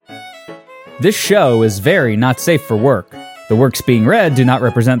This show is very not safe for work. The works being read do not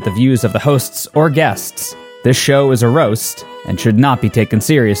represent the views of the hosts or guests. This show is a roast and should not be taken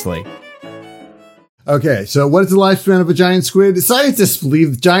seriously. Okay, so what is the lifespan of a giant squid? Scientists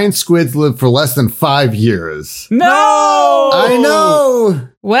believe giant squids live for less than 5 years. No! I know!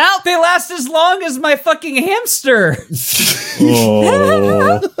 Well, they last as long as my fucking hamster.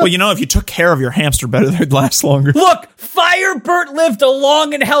 Oh. Well, if you took care of your hamster better, they'd last longer. Look, Firebert lived a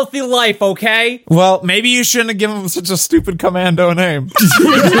long and healthy life, okay? Well, maybe you shouldn't have given him such a stupid commando name. He's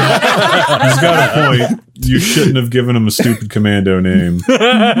got a point. You shouldn't have given him a stupid commando name.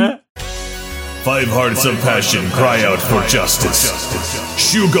 5 hearts of passion cry out for justice.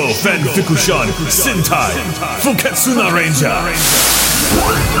 Shugo Fen Fikushan Sentai Fuketsuna Ranger.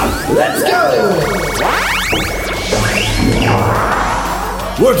 Let's go!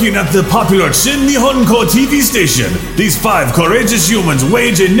 Working at the popular Shin Nihonko TV station, these 5 courageous humans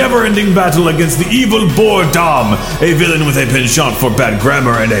wage a never-ending battle against the evil Boar Dom, a villain with a penchant for bad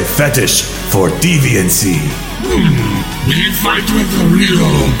grammar and a fetish for deviancy. We fight with a real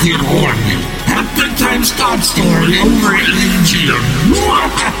good one. At the Times God story over at Legion.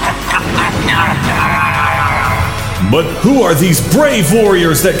 But who are these brave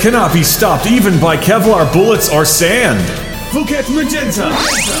warriors that cannot be stopped even by Kevlar bullets or sand? Phuket Magenta,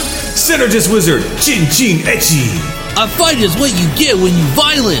 Synergist Wizard Jin Jin Echi. A fight is what you get when you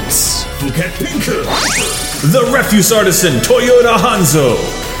violence. Phuket Pinker, the Refuse Artisan Toyota Hanzo.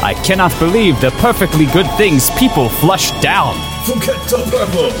 I cannot believe the perfectly good things people flush down. Phuket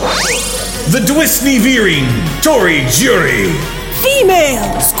Purple, the Dwisney Veering Tori Jury.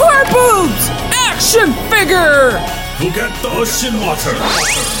 Female, square boobs, action figure. Phuket Ocean Water,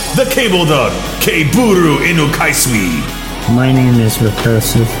 the Cable Dog Keiburu Inukaisui. My name is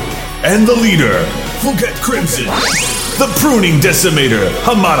Recursive. And the leader, Phuket Crimson, the Pruning Decimator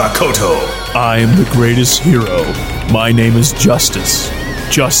Hamada Koto. I am the greatest hero. My name is Justice.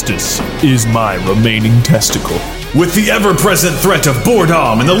 Justice is my remaining testicle. With the ever-present threat of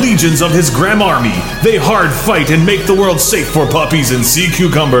Boredom and the legions of his Gram army, they hard fight and make the world safe for puppies and sea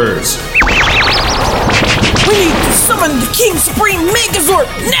cucumbers. We need to summon the King Supreme Megazord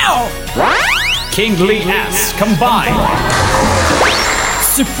now! Kingly ass combine.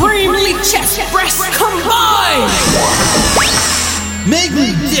 Supremely chest breast combine!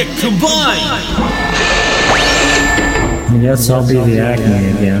 Megly dick combine! I guess I'll be the Acme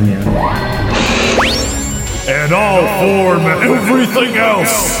again. And I'll form everything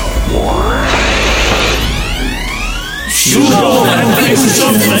else. Shugo and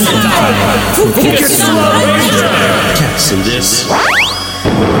Fusion Cancel this.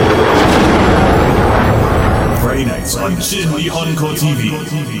 Friday nights on Shin Nihonko TV.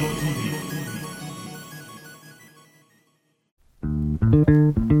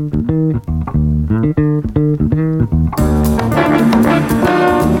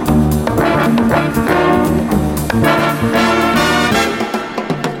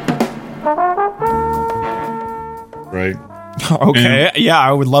 Right. Okay, yeah, I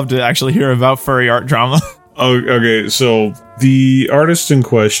would love to actually hear about furry art drama. Oh, okay, so the artist in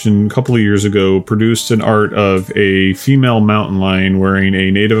question a couple of years ago produced an art of a female mountain lion wearing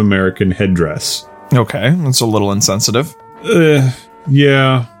a Native American headdress. Okay, that's a little insensitive.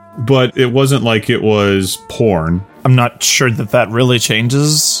 Yeah, but it wasn't like it was porn. I'm not sure that really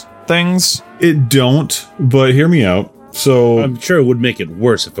changes things. It don't, but hear me out. So I'm sure it would make it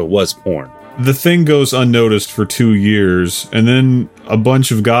worse if it was porn. The thing goes unnoticed for 2 years, and then a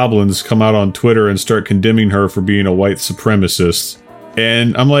bunch of goblins come out on Twitter and start condemning her for being a white supremacist.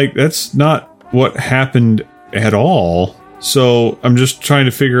 And I'm like, that's not what happened at all. So I'm just trying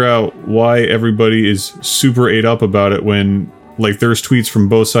to figure out why everybody is super ate up about it when, like, there's tweets from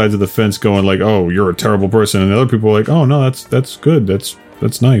both sides of the fence going like, oh, you're a terrible person. And the other people are like, oh, no, that's good. That's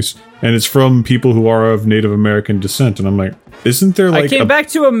nice. And it's from people who are of Native American descent. And I'm like, isn't there like... I came back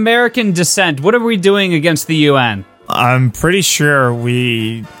to American descent. What are we doing against the UN? I'm pretty sure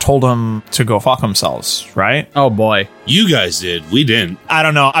we told them to go fuck themselves, right? Oh boy. You guys did. We didn't. I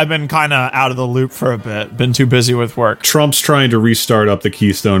don't know. I've been kind of out of the loop for a bit. Been too busy with work. Trump's trying to restart up the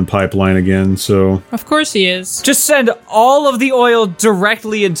Keystone Pipeline again, so... Of course he is. Just send all of the oil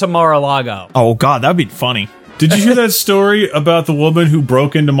directly into Mar-a-Lago. Oh god, that'd be funny. Did you hear that story about the woman who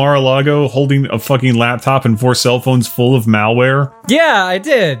broke into Mar-a-Lago holding a fucking laptop and 4 cell phones full of malware? Yeah, I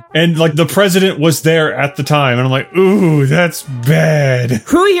did. And, like, the president was there at the time, and I'm like, ooh, that's bad.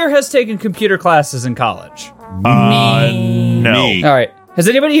 Who here has taken computer classes in college? No. Me. All right. Has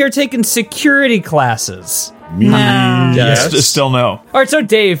anybody here taken security classes? Me. Yes. Still no. All right, so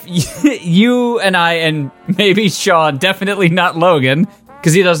Dave, you and I, and maybe Sean, definitely not Logan,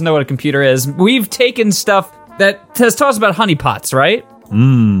 because he doesn't know what a computer is. We've taken stuff that has taught us about honeypots, right?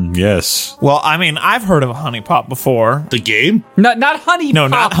 Yes. Well, I mean, I've heard of a honeypot before. The game? Not honey. No,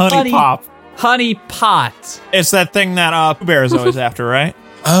 not honey pop. Honey pot. It's that thing that Pooh Bear is always after, right?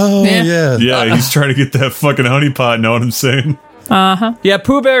 Oh, Yeah. Yeah, he's trying to get that fucking honeypot, know what I'm saying? Uh-huh. Yeah,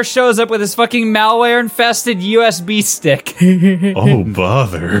 Pooh Bear shows up with his fucking malware-infested USB stick. Oh,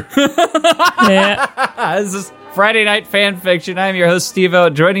 bother. Yeah. This is Friday Night Fan Fiction. I'm your host, Steve-O.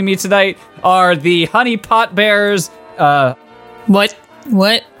 Joining me tonight are the Honey Pot Bears. What?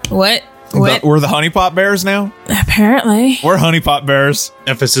 We're the honeypot bears now? Apparently. We're honeypot bears.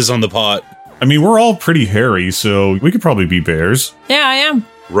 Emphasis on the pot. I mean, we're all pretty hairy, so we could probably be bears. Yeah, I am.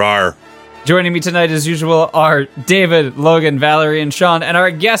 Rar. Joining me tonight, as usual, are David, Logan, Valerie, and Sean, and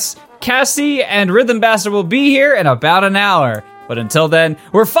our guests, Cassie and Rhythm Bastard, will be here in about an hour. But until then,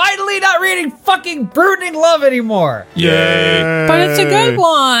 we're finally not reading fucking Brooding Love anymore. Yay! But it's a good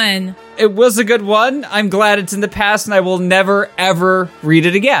one. It was a good one. I'm glad it's in the past, and I will never, ever read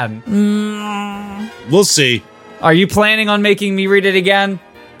it again. We'll see. Are you planning on making me read it again?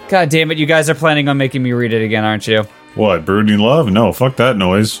 God damn it, you guys are planning on making me read it again, aren't you? What, Brooding Love? No, fuck that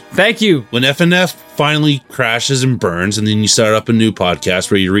noise. Thank you. When FNF finally crashes and burns, and then you start up a new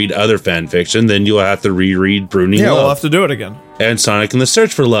podcast where you read other fan fiction, then you'll have to reread Brooding Yeah, Love. we'll have to do it again. And Sonic and the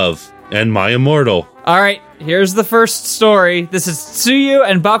Search for Love. And My Immortal. All right, here's the first story. This is Tsuyu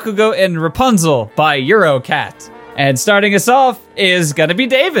and Bakugo in Rapunzel by Eurocat. And starting us off is gonna be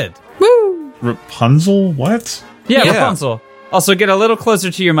David. Woo! Rapunzel? What? Yeah, Yeah. Rapunzel. Also, get a little closer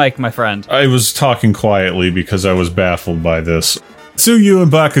to your mic, my friend. I was talking quietly because I was baffled by this. Tsuyu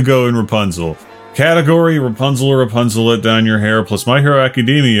and Bakugo in Rapunzel. Category, Rapunzel or Rapunzel, let down your hair, plus My Hero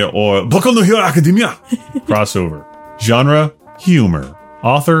Academia or Boku no Hero Academia. Crossover. Genre, humor.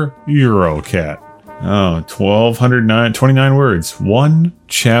 Author, Eurocat. Oh, 1,229 words. One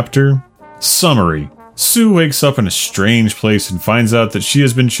chapter. Summary. Sue wakes up in a strange place and finds out that she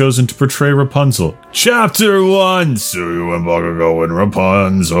has been chosen to portray Rapunzel. Chapter 1. Tsuyu and Bakugo in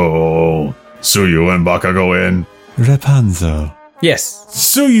Rapunzel. Tsuyu and Bakugo in Rapunzel. Yes.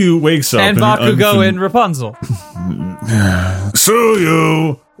 Tsuyu wakes up And in an Bakugo in Rapunzel.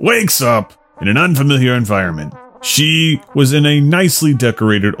 Tsuyu wakes up in an unfamiliar environment. She was in a nicely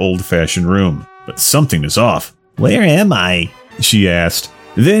decorated old-fashioned room, but something is off. Where am I? She asked.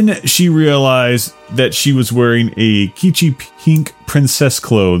 Then she realized that she was wearing a kitschy pink princess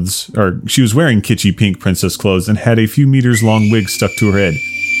clothes, or she was wearing kitschy pink princess clothes and had a few meters long wig stuck to her head.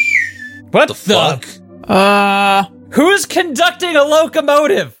 What the fuck? Who's conducting a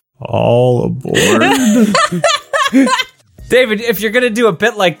locomotive? All aboard. David, if you're gonna do a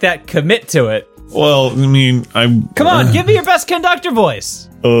bit like that, commit to it. Well, I mean, Come on, give me your best conductor voice.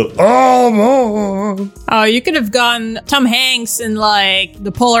 Oh, you could have gone Tom Hanks in, like,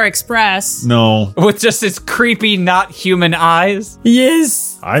 the Polar Express. No. With just its creepy, not human eyes.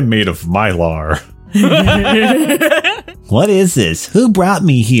 Yes. I'm made of mylar. What is this? Who brought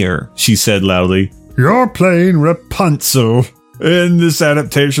me here? She said loudly. You're playing Rapunzel in this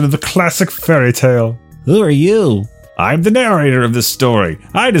adaptation of the classic fairy tale. Who are you? I'm the narrator of this story.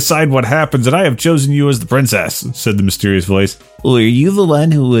 I decide what happens, and I have chosen you as the princess, said the mysterious voice. Were you the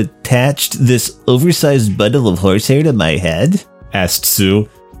one who attached this oversized bundle of horsehair to my head? Asked Sue.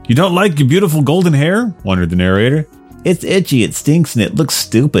 You don't like your beautiful golden hair? Wondered the narrator. It's itchy, it stinks, and it looks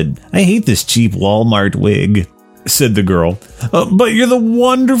stupid. I hate this cheap Walmart wig, said the girl. But you're the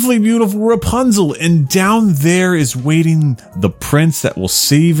wonderfully beautiful Rapunzel, and down there is waiting the prince that will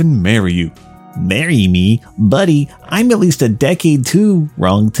save and marry you. Marry me? Buddy, I'm at least a decade too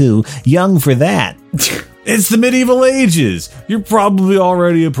young for that. It's the medieval ages. You're probably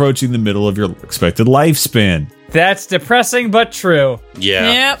already approaching the middle of your expected lifespan. That's depressing but true.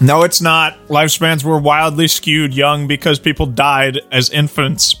 Yeah. Yep. No, it's not. Lifespans were wildly skewed young because people died as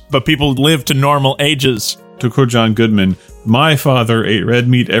infants, but people lived to normal ages. To quote John Goodman, my father ate red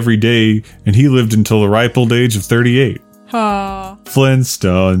meat every day, and he lived until the ripe old age of 38.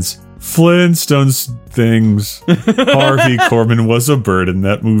 Flintstones things. Harvey Korman was a bird in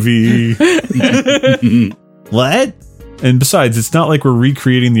that movie. What? And besides, it's not like we're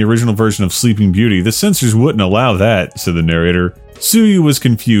recreating the original version of Sleeping Beauty. The censors wouldn't allow that, said the narrator. Tsuyu was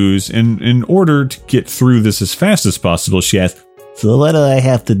confused, and in order to get through this as fast as possible, she asked, So what do I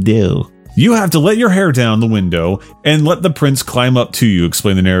have to do? You have to let your hair down the window and let the prince climb up to you,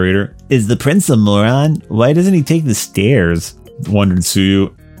 explained the narrator. Is the prince a moron? Why doesn't he take the stairs? Wondered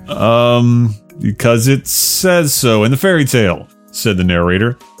Tsuyu. Because it says so in the fairy tale, said the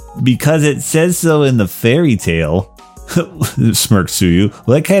narrator. Because it says so in the fairy tale? Smirked Tsuyu.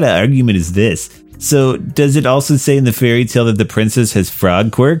 What kind of argument is this? So, does it also say in the fairy tale that the princess has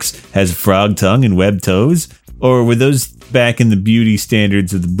frog quirks, has frog tongue and webbed toes? Or were those back in the beauty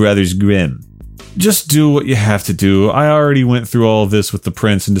standards of the Brothers Grimm? Just do what you have to do. I already went through all of this with the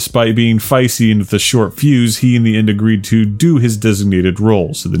prince, and despite being feisty and with a short fuse, he and the end agreed to do his designated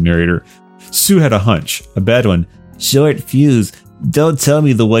role, said the narrator. Sue had a hunch, a bad one. Short fuse. Don't tell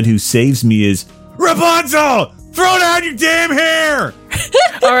me the one who saves me is Rapunzel! Throw down your damn hair!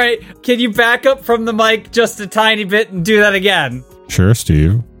 All right, can you back up from the mic just a tiny bit and do that again? Sure,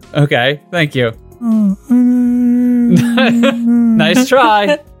 Steve. Okay, thank you. Nice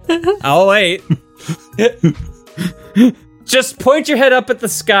try. I'll wait. Just point your head up at the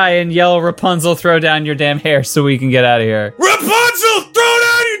sky and yell, Rapunzel, throw down your damn hair so we can get out of here. Rapunzel, throw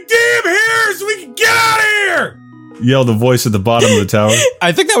down your damn hair so we can get out of here! Yelled the voice at the bottom of the tower.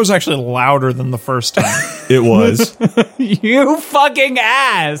 I think that was actually louder than the first time. It was. You fucking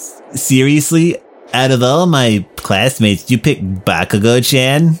ass! Seriously? Out of all my classmates, you pick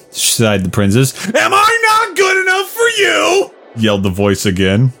Bakugo-chan? Sighed the princess. Am I not good enough for you? Yelled the voice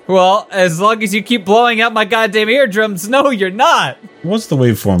again. Well, as long as you keep blowing out my goddamn eardrums, no, you're not. What's the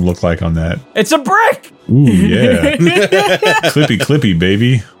waveform look like on that? It's a brick! Ooh, yeah. Clippy, clippy,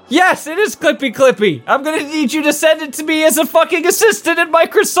 baby. Yes, it is clippy, clippy. I'm gonna need you to send it to me as a fucking assistant in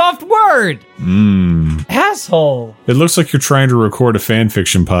Microsoft Word. Asshole. It looks like you're trying to record a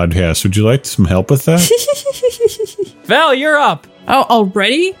fanfiction podcast. Would you like some help with that? Val, you're up. Oh,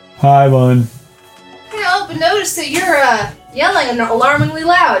 already? Hi, Bun. Can't help but notice that you're yelling alarmingly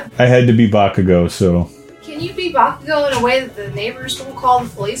loud. I had to be Bakugo, so... Can you be Bakugo in a way that the neighbors won't call the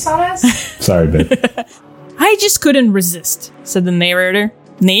police on us? Sorry, babe. I just couldn't resist, said the narrator.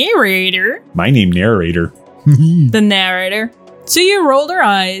 Narrator? My name, narrator. The narrator. Tsuyu rolled her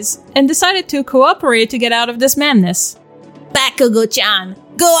eyes and decided to cooperate to get out of this madness. Bakugo-chan,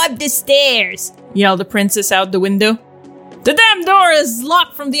 go up the stairs, yelled the princess out the window. The damn door is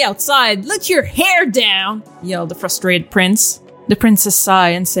locked from the outside. Let your hair down, yelled the frustrated prince. The princess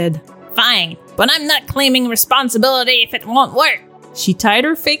sighed and said, Fine, but I'm not claiming responsibility if it won't work. She tied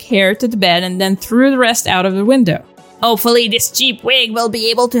her fake hair to the bed and then threw the rest out of the window. Hopefully this cheap wig will be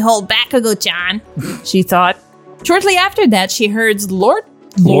able to hold Bakugo-chan, she thought. Shortly after that, she heard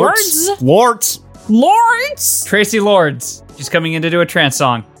Lords? Tracy Lords. She's coming in to do a trance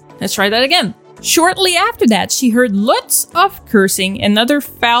song. Let's try that again. Shortly after that, she heard lots of cursing and other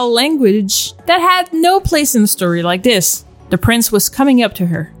foul language that had no place in a story like this. The prince was coming up to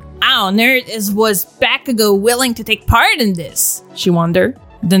her. How on earth was Bakugo willing to take part in this? She wondered.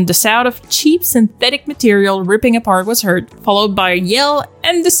 Then the sound of cheap synthetic material ripping apart was heard, followed by a yell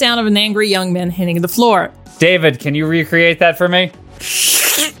and the sound of an angry young man hitting the floor. David, can you recreate that for me?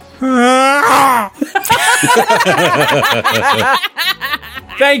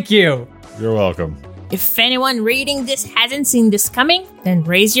 Thank you. You're welcome. If anyone reading this hasn't seen this coming, then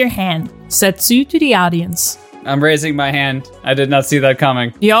raise your hand, said Tsu to the audience. I'm raising my hand. I did not see that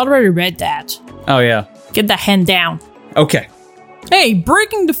coming. You already read that. Oh, yeah. Get that hand down. Okay. Hey,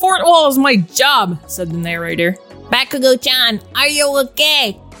 breaking the fourth wall is my job, said the narrator. Bakugo-chan, are you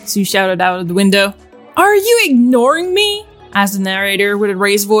okay? Tsu shouted out of the window. Are you ignoring me? Asked the narrator with a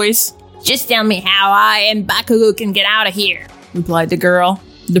raised voice. Just tell me how I and Bakugo can get out of here, replied the girl.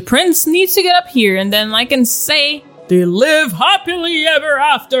 The prince needs to get up here and then I can say, they live happily ever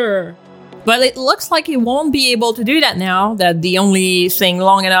after. But it looks like he won't be able to do that now that the only thing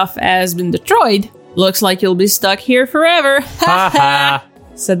long enough has been destroyed. Looks like you'll be stuck here forever. Ha ha,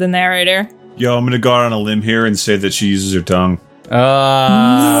 said the narrator. Yo, I'm gonna go out on a limb here and say that she uses her tongue.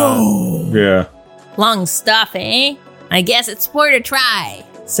 No. Yeah. Long stuff, eh? I guess it's worth a try,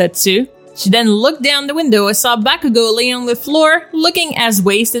 said Tsu. She then looked down the window and saw Bakugo laying on the floor, looking as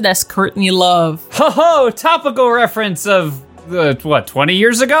wasted as Courtney Love. Ho ho! Topical reference of, 20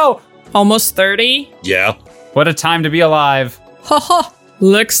 years ago? Almost 30? Yeah. What a time to be alive. Ha ha!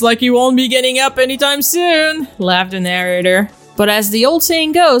 Looks like you won't be getting up anytime soon, laughed the narrator. But as the old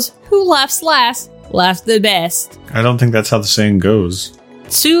saying goes, who laughs last, laughs the best. I don't think that's how the saying goes.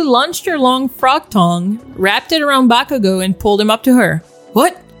 Tsu launched her long frog tongue, wrapped it around Bakugo, and pulled him up to her.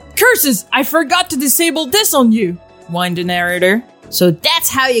 What? Curses! I forgot to disable this on you, whined the narrator. So that's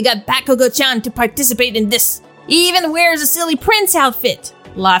how you got Bakugo-chan to participate in this. He even wears a silly prince outfit,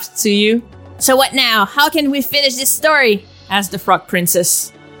 laughed Tsuyu. So what now? How can we finish this story? Asked the frog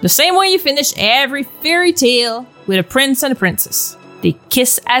princess. The same way you finish every fairy tale, with a prince and a princess. They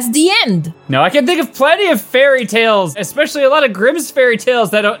kiss as the end. No, I can think of plenty of fairy tales, especially a lot of Grimm's fairy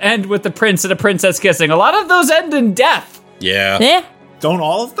tales that don't end with the prince and a princess kissing. A lot of those end in death. Yeah. Yeah. Don't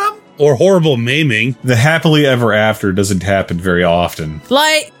all of them? or horrible maiming. The happily ever after doesn't happen very often.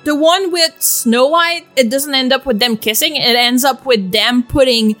 Like, the one with Snow White, it doesn't end up with them kissing. It ends up with them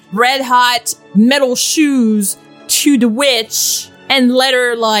putting red hot metal shoes to the witch and let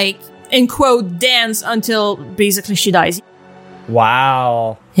her, like, in quote, dance until basically she dies.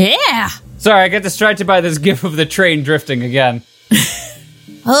 Wow. Yeah. Sorry, I got distracted by this gif of the train drifting again.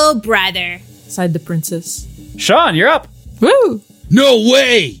 Oh, brother, sighed the princess. Sean, you're up. Woo! No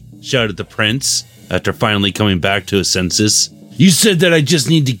way! Shouted the prince, after finally coming back to his senses. You said that I just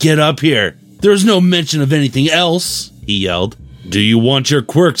need to get up here. There's no mention of anything else, he yelled. Do you want your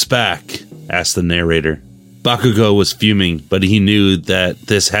quirks back? Asked the narrator. Bakugo was fuming, but he knew that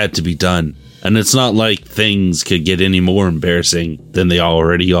this had to be done. And it's not like things could get any more embarrassing than they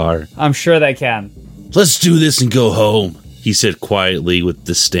already are. I'm sure they can. Let's do this and go home, he said quietly with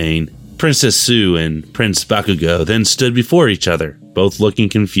disdain. Princess Sue and Prince Bakugo then stood before each other, both looking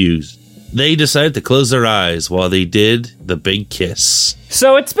confused. They decided to close their eyes while they did the big kiss.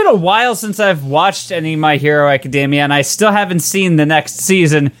 So it's been a while since I've watched any My Hero Academia, and I still haven't seen the next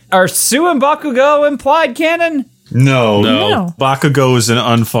season. Are Sue and Bakugo implied canon? No. Bakugo is an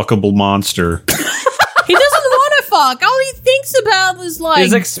unfuckable monster. He doesn't want to fuck. All he thinks about is like...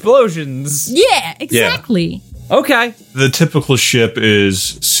 His explosions. Yeah, exactly. Yeah. Okay. The typical ship is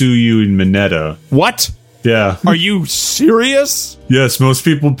Tsuyu and Mineta. What? Yeah. Are you serious? Yes, most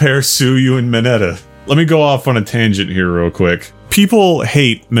people pair Tsuyu and Mineta. Let me go off on a tangent here real quick. People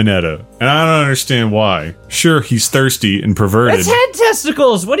hate Mineta, and I don't understand why. Sure, he's thirsty and perverted. It's head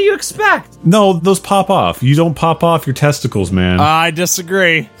testicles! What do you expect? No, those pop off. You don't pop off your testicles, man. I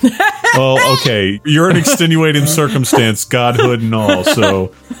disagree. Well, okay. You're an extenuating circumstance, godhood and all,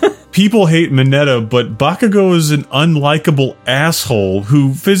 so... People hate Mineta, but Bakugo is an unlikable asshole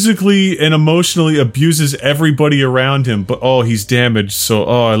who physically and emotionally abuses everybody around him, but he's damaged, so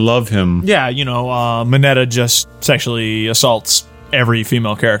I love him. Yeah, Mineta just sexually assaults every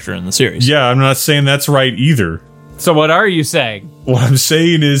female character in the series. Yeah, I'm not saying that's right either. So what are you saying? What I'm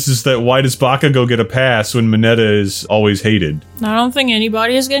saying is that why does Bakugo get a pass when Mineta is always hated? I don't think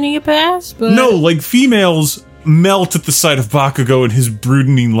anybody is getting a pass, but... No, like females... melt at the sight of Bakugo and his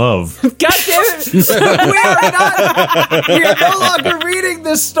brooding love. God damn it! We are no longer reading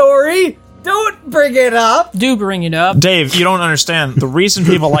this story! Don't bring it up! Do bring it up. Dave, you don't understand. The reason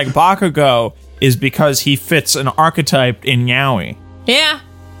people like Bakugo is because he fits an archetype in yaoi. Yeah.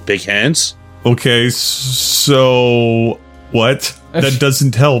 Big hands? Okay, so... what? That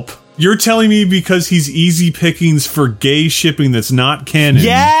doesn't help. You're telling me because he's easy pickings for gay shipping that's not canon.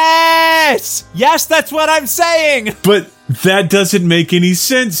 Yes! Yes, that's what I'm saying! But that doesn't make any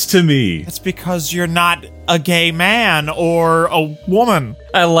sense to me. It's because you're not a gay man or a woman.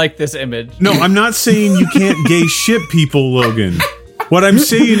 I like this image. No, I'm not saying you can't gay ship people, Logan. What I'm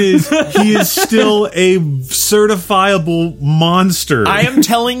saying is he is still a certifiable monster. I am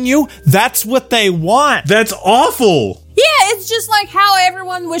telling you, that's what they want. That's awful. Yeah, it's just like how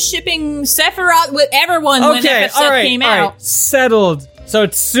everyone was shipping Sephiroth with everyone when FF7 came out. Settled. So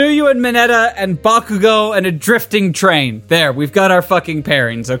it's Tsuyu and Mineta and Bakugo and a drifting train. There, we've got our fucking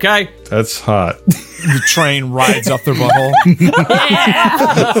pairings, okay? That's hot. The train rides up their butthole.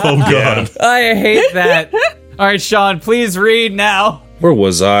 Yeah. Oh, God. I hate that. All right, Sean, please read now. Where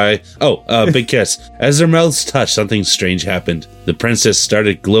was I? Big kiss. As their mouths touched, something strange happened. The princess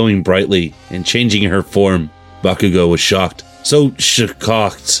started glowing brightly and changing her form. Bakugo was shocked. So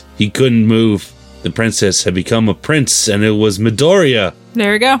shocked, he couldn't move. The princess had become a prince, and it was Midoriya.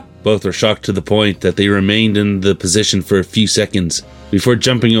 There we go. Both were shocked to the point that they remained in the position for a few seconds before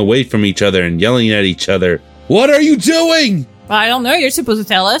jumping away from each other and yelling at each other. What are you doing? I don't know. You're supposed to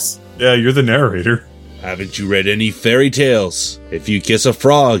tell us. Yeah, you're the narrator. Haven't you read any fairy tales? If you kiss a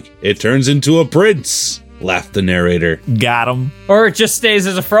frog, it turns into a prince, laughed the narrator. Got him. Or it just stays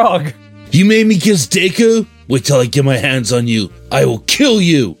as a frog. You made me kiss Deku? Wait till I get my hands on you. I will kill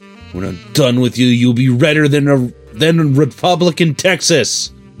you. When I'm done with you, you'll be redder than a Republican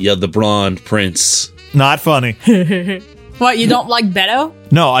Texas, yelled the blonde prince. Not funny. What, you don't like Beto?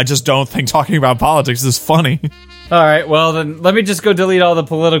 No, I just don't think talking about politics is funny. All right, well then, let me just go delete all the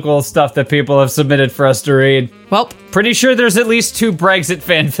political stuff that people have submitted for us to read. Well, pretty sure there's at least 2 Brexit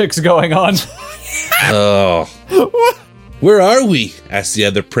fanfics going on. Oh. Where are we? Asked the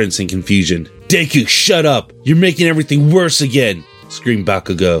other prince in confusion. Deku, shut up! You're making everything worse again! Screamed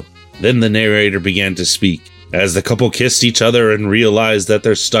Bakugo. Then the narrator began to speak. As the couple kissed each other and realized that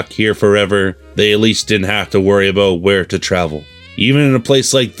they're stuck here forever, they at least didn't have to worry about where to travel. Even in a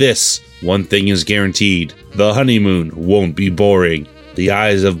place like this, one thing is guaranteed. The honeymoon won't be boring. The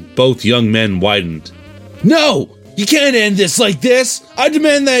eyes of both young men widened. No! You can't end this like this! I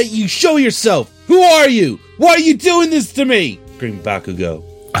demand that you show yourself! Who are you? Why are you doing this to me? Screamed Bakugo.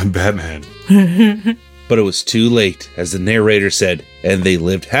 I'm Batman. But it was too late, as the narrator said, and they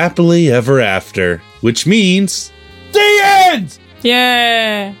lived happily ever after. Which means... the end!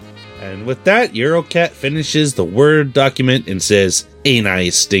 Yeah! And with that, Eurocat finishes the Word document and says, "Ain't I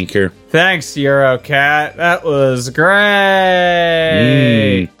a stinker?" Thanks, Eurocat. That was great.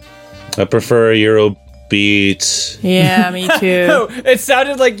 I prefer a Eurobeat. Yeah, me too. No, it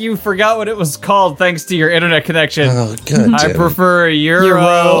sounded like you forgot what it was called thanks to your internet connection. Oh, God I damn prefer a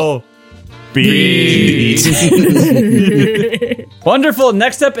Euro. Beat. Wonderful.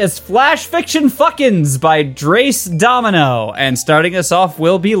 Next up is Flash Fiction Fuckins by Drace Domino. And starting us off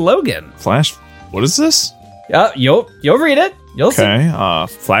will be Logan. Flash, what is this? You'll read it. You'll see. Okay,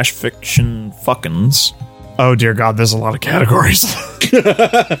 Flash Fiction Fuckins. Oh dear God, there's a lot of categories.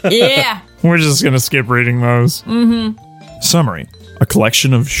 Yeah. We're just gonna skip reading those. Mm-hmm. Summary. A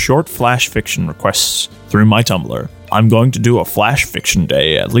collection of short flash fiction requests through my Tumblr. I'm going to do a flash fiction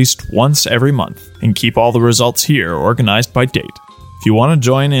day at least once every month and keep all the results here organized by date. If you want to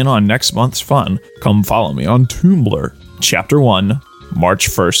join in on next month's fun, come follow me on Tumblr. Chapter 1, March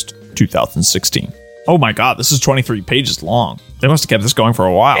 1st, 2016. Oh my God, this is 23 pages long. They must have kept this going for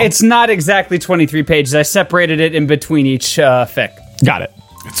a while. It's not exactly 23 pages. I separated it in between each fic. Got it.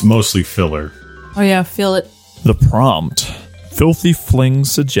 It's mostly filler. Oh yeah, feel it. The prompt. Filthy Fling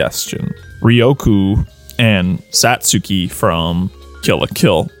Suggestion. Ryoku and Satsuki from Kill la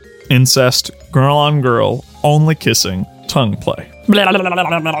Kill. Incest, girl on girl, only kissing, tongue play. The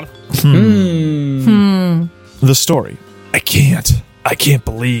story. I can't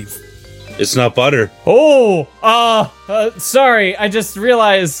believe. It's not butter. Oh, sorry. I just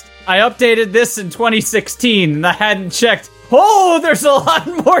realized I updated this in 2016 and I hadn't checked. Oh, there's a lot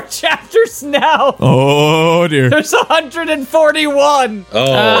more chapters now. Oh, dear. There's 141.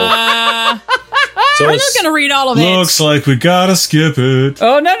 Oh. So we're not going to read all of it. Looks like we gotta skip it.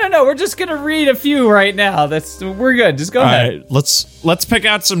 Oh, no. We're just going to read a few right now. We're good. Just go ahead. All right, let's pick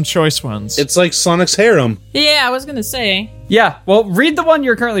out some choice ones. It's like Sonic's harem. Yeah, I was going to say. Yeah, well, read the one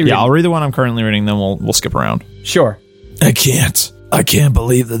you're currently reading. Yeah, I'll read the one I'm currently reading, then we'll skip around. Sure. I can't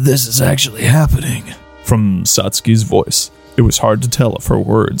believe that this is actually happening. From Satsuki's voice. It was hard to tell if her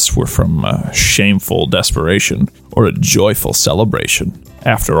words were from shameful desperation or a joyful celebration.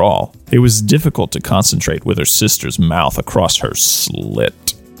 After all, it was difficult to concentrate with her sister's mouth across her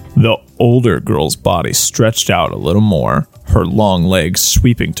slit. The older girl's body stretched out a little more, her long legs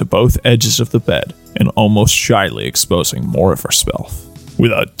sweeping to both edges of the bed and almost shyly exposing more of herself.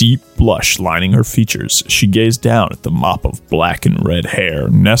 With a deep blush lining her features, she gazed down at the mop of black and red hair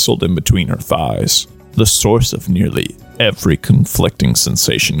nestled in between her thighs, the source of nearly every conflicting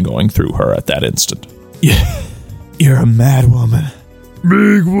sensation going through her at that instant. You're a mad woman.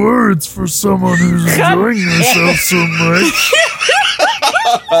 Big words for someone who's enjoying herself so much.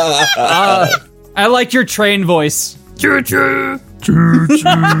 I like your train voice. Choo-choo.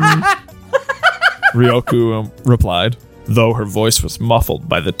 Ryoku replied, though her voice was muffled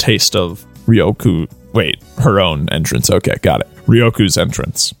by the taste of her own entrance. Okay, got it. Ryoku's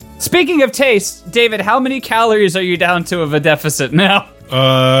entrance. Speaking of taste, David, how many calories are you down to of a deficit now?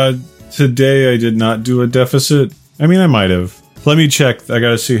 Today I did not do a deficit. I mean, I might have. Let me check. I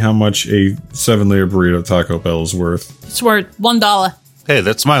gotta see how much a 7-layer burrito Taco Bell is worth. It's worth $1. Hey,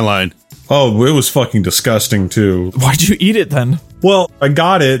 that's my line. Oh, it was fucking disgusting, too. Why'd you eat it, then? Well, I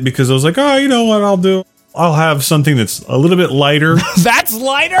got it because I was like, oh, you know what I'll do? I'll have something that's a little bit lighter. That's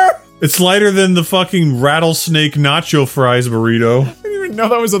lighter? It's lighter than the fucking rattlesnake nacho fries burrito. I didn't even know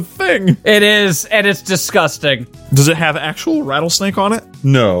that was a thing. It is, and it's disgusting. Does it have actual rattlesnake on it?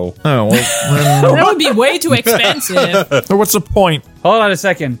 No. Oh, well. That would be way too expensive. So what's the point? Hold on a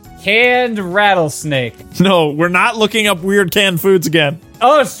second. Canned rattlesnake. No, we're not looking up weird canned foods again.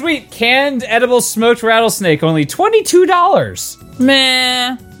 Oh, sweet. Canned edible smoked rattlesnake. Only $22.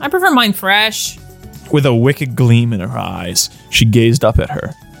 Meh. I prefer mine fresh. With a wicked gleam in her eyes, she gazed up at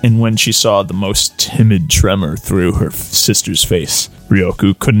her, and when she saw the most timid tremor through her sister's face,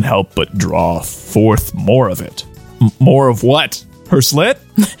 Ryoku couldn't help but draw forth more of it. More of what? Her slit?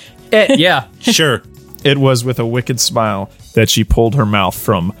 Yeah. Sure. It was with a wicked smile that she pulled her mouth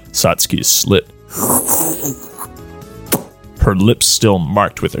from Satsuki's slit. Her lips still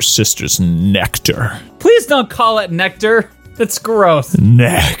marked with her sister's nectar. Please don't call it nectar. That's gross.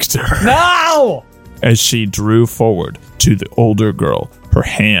 Nectar. No! As she drew forward to the older girl, her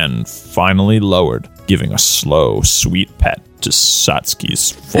hand finally lowered, giving a slow, sweet pet to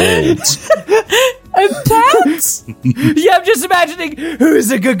Satsuki's folds. And pets? Yeah, I'm just imagining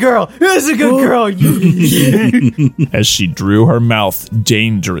who's a good girl. Who's a good girl? As she drew her mouth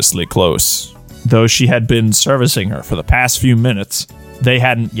dangerously close. Though she had been servicing her for the past few minutes, they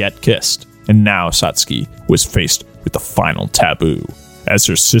hadn't yet kissed. And now Satsuki was faced with the final taboo, as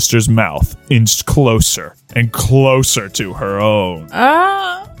her sister's mouth inched closer and closer to her own.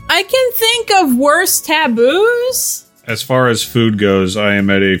 I can think of worse taboos. As far as food goes, I am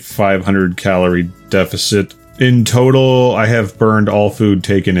at a 500 calorie deficit. In total, I have burned all food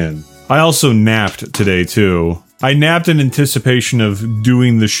taken in. I also napped today, too. I napped in anticipation of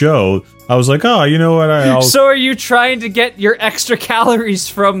doing the show. I was like, oh, you know what? So are you trying to get your extra calories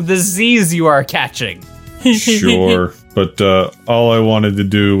from the Z's you are catching? Sure. But all I wanted to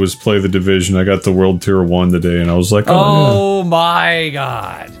do was play the Division. I got the World Tier 1 today, and I was like, oh my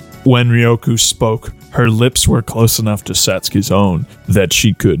god. When Ryoku spoke, her lips were close enough to Satsuki's own that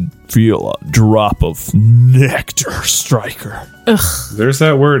she could feel a drop of nectar strike her. Ugh. There's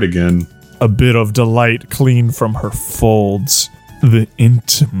that word again. A bit of delight clean from her folds. The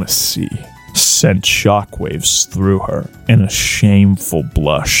intimacy sent shockwaves through her, and a shameful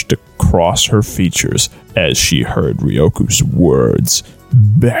blush to cross her features as she heard Ryoku's words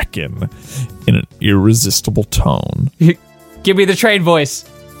beckon in an irresistible tone. Give me the train voice.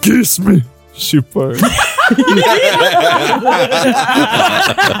 Kiss me, she purred.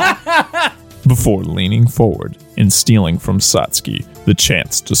 Before leaning forward and stealing from Satsuki the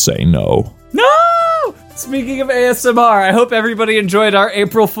chance to say no. No! Speaking of ASMR, I hope everybody enjoyed our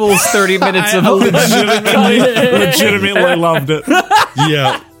April Fool's 30 minutes of legitimately loved it.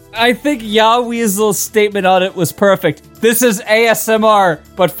 Yeah. I think Yaweasel's statement on it was perfect. This is ASMR,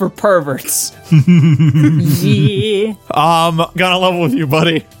 but for perverts. Yeah. Gonna level with you,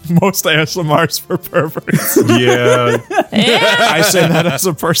 buddy. Most ASMRs for perverts. Yeah. I say that as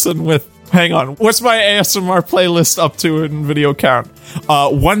a person with... Hang on, what's my ASMR playlist up to in video count?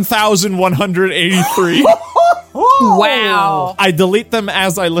 1,183. Wow. I delete them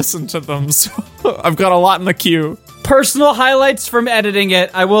as I listen to them, so I've got a lot in the queue. Personal highlights from editing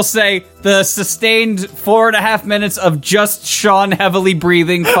it, I will say the sustained 4.5 minutes of just Sean heavily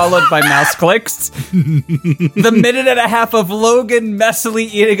breathing followed by mouse clicks. The minute and a half of Logan messily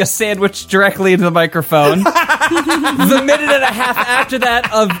eating a sandwich directly into the microphone. The minute and a half after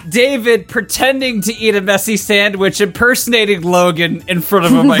that of David pretending to eat a messy sandwich, impersonating Logan in front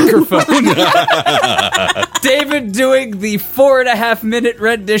of a microphone. David doing the 4.5 minute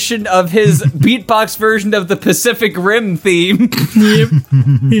rendition of his beatbox version of the Pacific Rim theme. Yep.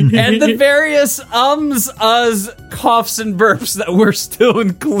 And the various uhs, coughs, and burps that were still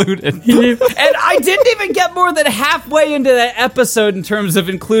included. Yep. And I didn't even get more than halfway into that episode in terms of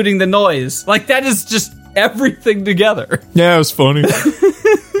including the noise. Like, that is just everything together. Yeah, it was funny.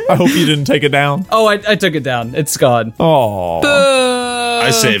 I hope you didn't take it down. Oh, I took it down. It's gone. Oh.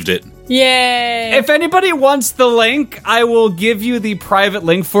 I saved it. Yay. If anybody wants the link, I will give you the private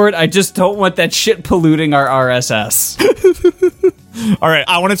link for it. I just don't want that shit polluting our RSS. All right,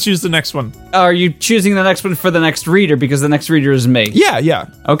 I want to choose the next one. Are you choosing the next one for the next reader? Because the next reader is me. Yeah.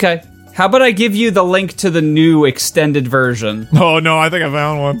 Okay. How about I give you the link to the new extended version? Oh, no, I think I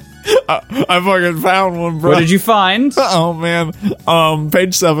found one. I fucking found one, bro. What did you find? Oh, man.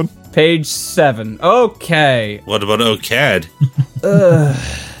 Page 7. Page 7. Okay. What about OCAD?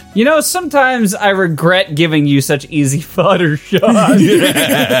 You know, sometimes I regret giving you such easy fodder, Sean. All you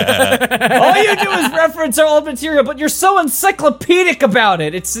do is reference our old material, but you're so encyclopedic about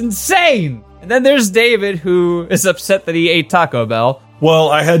it. It's insane. And then there's David, who is upset that he ate Taco Bell. Well,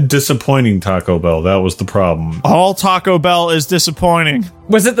 I had disappointing Taco Bell. That was the problem. All Taco Bell is disappointing.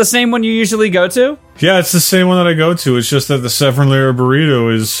 Was it the same one you usually go to? Yeah, it's the same one that I go to. It's just that the 7-layer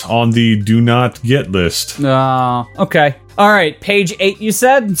burrito is on the do not get list. Oh, okay. All right, page 8, you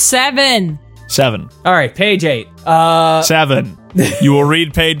said? 7. 7. All right, page 8. 7. You will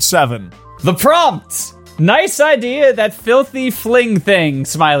read page 7. The prompt. Nice idea, that filthy fling thing,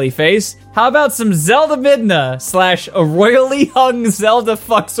 smiley face. How about some Zelda Midna / a royally hung Zelda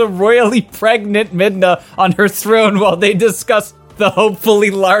fucks a royally pregnant Midna on her throne while they discuss the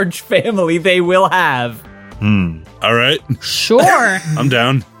hopefully large family they will have. All right. Sure. I'm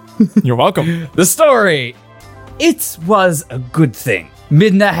down. You're welcome. The story. It was a good thing.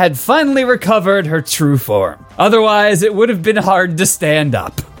 Midna had finally recovered her true form. Otherwise, it would have been hard to stand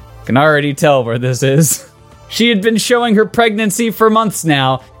up. Can already tell where this is. She had been showing her pregnancy for months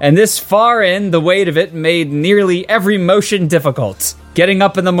now, and this far in, the weight of it made nearly every motion difficult. Getting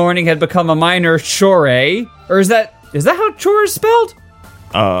up in the morning had become a minor chore. Or is that how chore is spelled?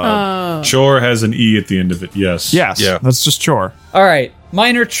 Chore has an E at the end of it, yes. Yes, Yeah. That's just chore. All right.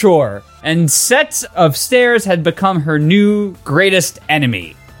 minor chore, and sets of stairs had become her new greatest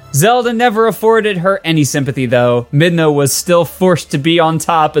enemy. Zelda never afforded her any sympathy, though. Midna was still forced to be on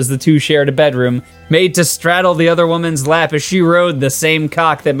top as the two shared a bedroom, made to straddle the other woman's lap as she rode the same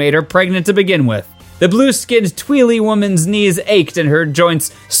cock that made her pregnant to begin with. The blue-skinned Tweely woman's knees ached and her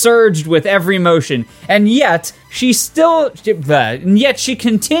joints surged with every motion, and yet she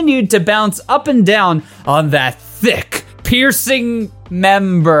continued to bounce up and down on that thick, piercing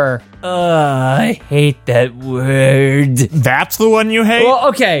member. I hate that word. That's the one you hate? Well,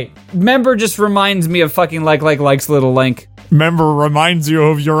 okay. Member just reminds me of fucking likes Little Link. Member reminds you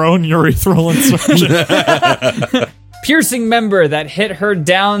of your own urethral insertion. Piercing member that hit her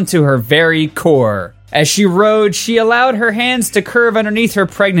down to her very core. As she rode, she allowed her hands to curve underneath her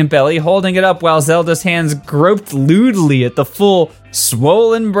pregnant belly, holding it up while Zelda's hands groped lewdly at the full,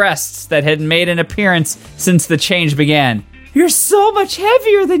 swollen breasts that had made an appearance since the change began. You're so much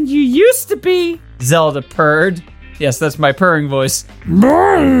heavier than you used to be, Zelda purred. Yes, that's my purring voice.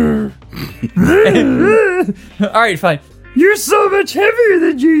 Alright, fine. You're so much heavier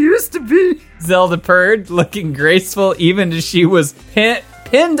than you used to be, Zelda purred, looking graceful even as she was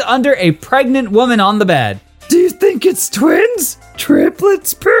pinned under a pregnant woman on the bed. Do you think it's twins?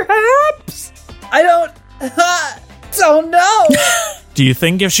 Triplets, perhaps? I don't know. Do you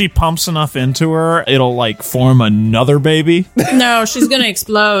think if she pumps enough into her, it'll, form another baby? No, she's gonna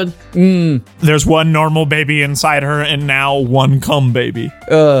explode. There's one normal baby inside her, and now one cum baby.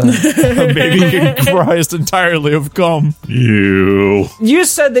 A baby comprised entirely of cum. You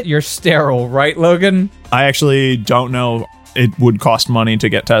said that you're sterile, right, Logan? I actually don't know. It would cost money to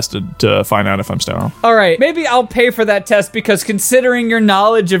get tested to find out if I'm sterile. All right, maybe I'll pay for that test because considering your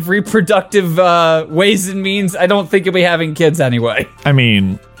knowledge of reproductive ways and means, I don't think you'll be having kids anyway. I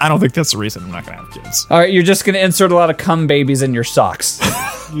mean, I don't think that's the reason I'm not going to have kids. All right, you're just going to insert a lot of cum babies in your socks.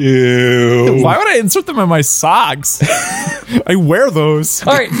 Ew. Why would I insert them in my socks? I wear those.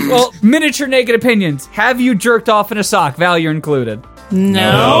 All right, well, miniature naked opinions. Have you jerked off in a sock? Val, you're included.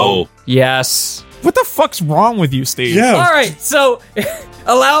 No. Yes. What the fuck's wrong with you, Steve? Yeah. All right, so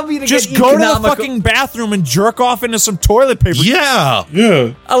allow me to just go to the fucking bathroom and jerk off into some toilet paper.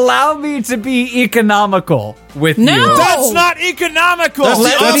 Yeah. Allow me to be economical with No. you. That's not economical.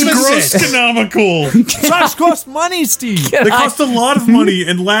 That's gross economical. Socks cost money, Steve. They cost a lot of money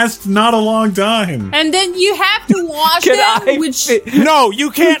and last not a long time. And then you have to wash them, which... No, you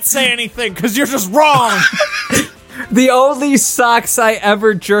can't say anything because you're just wrong. The only socks I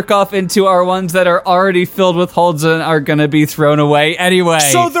ever jerk off into are ones that are already filled with holes and are gonna be thrown away anyway.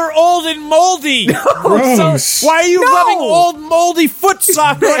 So they're old and moldy. Gross. Why are you rubbing old moldy foot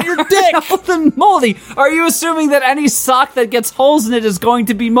sock on your dick? Old and moldy. Are you assuming that any sock that gets holes in it is going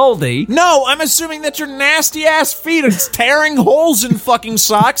to be moldy? No, I'm assuming that your nasty ass feet are tearing holes in fucking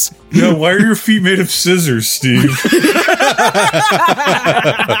socks. Yeah, why are your feet made of scissors, Steve?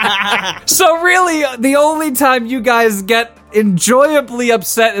 So really, the only time you guys get enjoyably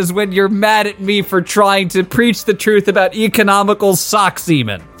upset is when you're mad at me for trying to preach the truth about economical sock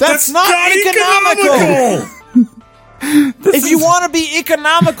semen. That's not economical. If you want to be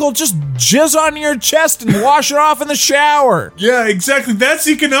economical, just jizz on your chest and wash it off in the shower. Yeah, exactly. That's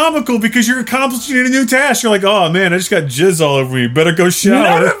economical because you're accomplishing a new task. You're like, oh man, I just got jizz all over me. Better go shower.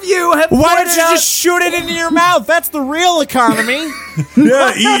 None of you have Why don't pointed you out- just shoot it into your mouth? That's the real economy.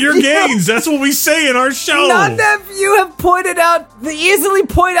 Yeah, eat your gains. That's what we say in our show. None of you have pointed out the easily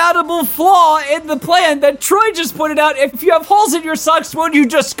point-outable flaw in the plan that Troy just pointed out. If you have holes in your socks, won't you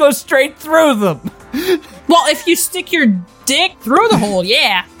just go straight through them? Well, if you stick your dick through the hole,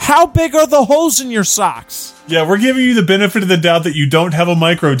 yeah. How big are the holes in your socks? Yeah, we're giving you the benefit of the doubt that you don't have a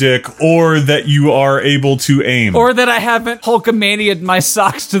micro dick or that you are able to aim. Or that I haven't Hulkamania'd my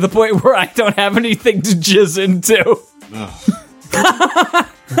socks to the point where I don't have anything to jizz into.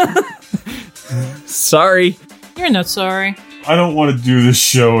 Sorry. You're not sorry. I don't want to do this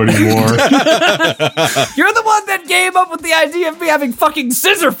show anymore. You're the one that came up with the idea of me having fucking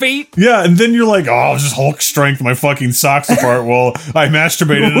scissor feet. Yeah, and then you're like, oh, I'll just Hulk strength my fucking socks apart while I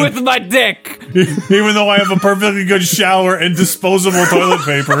masturbated with my dick. Even though I have a perfectly good shower and disposable toilet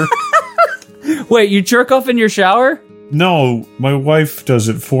paper. Wait, you jerk off in your shower? No, my wife does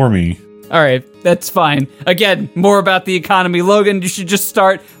it for me. All right, that's fine. Again, more about the economy. Logan, you should just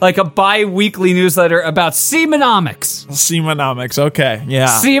start like a bi-weekly newsletter about semenomics. Semenomics, okay, yeah.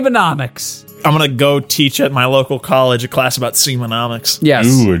 Semenomics. I'm going to go teach at my local college a class about semenomics. Yes.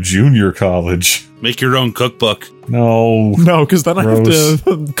 Ooh, a junior college. Make your own cookbook. No. No, because then Gross. I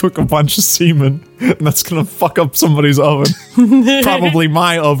have to cook a bunch of semen, and that's going to fuck up somebody's oven. Probably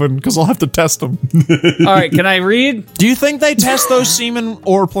my oven, because I'll have to test them. All right, can I read? Do you think they test those semen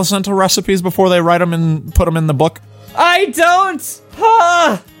or placenta recipes before they write them and put them in the book? I don't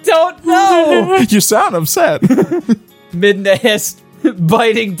know. You sound upset. Midna hissed,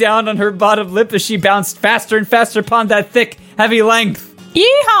 biting down on her bottom lip as she bounced faster and faster upon that thick, heavy length.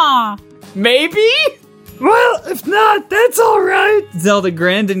 Yeehaw! Maybe? Well, if not, that's all right. Zelda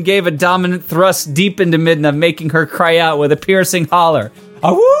grinned and gave a dominant thrust deep into Midna, making her cry out with a piercing holler.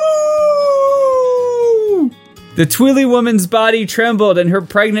 Awoo! The Twilly woman's body trembled and her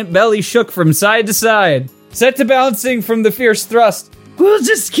pregnant belly shook from side to side. Set to bouncing from the fierce thrust. We'll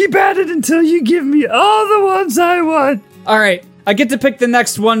just keep at it until you give me all the ones I want. All right, I get to pick the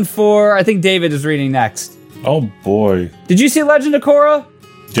next one for, I think David is reading next. Oh, boy. Did you see Legend of Korra?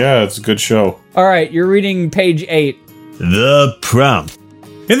 Yeah, it's a good show. All right, you're reading page 8. The prompt.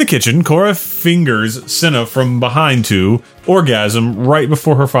 In the kitchen, Korra fingers Senna from behind to orgasm right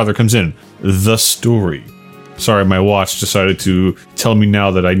before her father comes in. The story. Sorry, my watch decided to tell me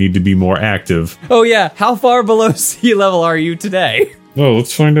now that I need to be more active. Oh yeah, how far below sea level are you today? Oh,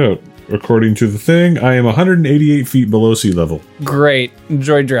 let's find out. According to the thing, I am 188 feet below sea level. Great.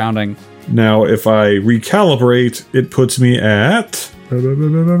 Enjoy drowning. Now, if I recalibrate, it puts me at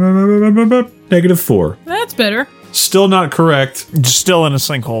 -4. That's better. Still not correct. Still in a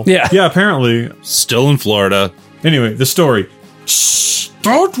sinkhole. Yeah. Yeah, apparently. Still in Florida. Anyway, the story. Shh!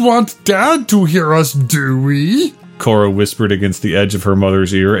 Don't want Dad to hear us, do we? Korra whispered against the edge of her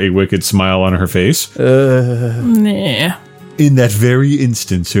mother's ear, a wicked smile on her face. Nah. In that very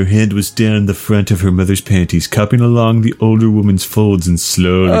instant, her hand was down the front of her mother's panties, cupping along the older woman's folds and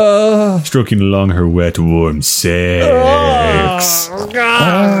slowly stroking along her wet, warm sex.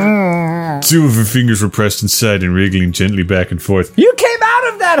 Two of her fingers were pressed inside and wriggling gently back and forth. You came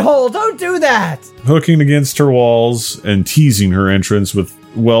out of that hole! Don't do that! Hooking against her walls and teasing her entrance with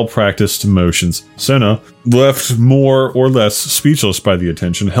well-practiced motions. Senna, left more or less speechless by the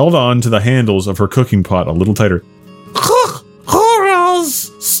attention, held on to the handles of her cooking pot a little tighter.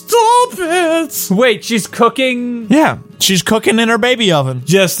 Horace, stop it! Wait, she's cooking? Yeah, she's cooking in her baby oven.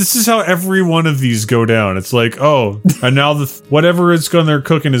 Yes, this is how every one of these go down. It's like, oh, and now whatever they're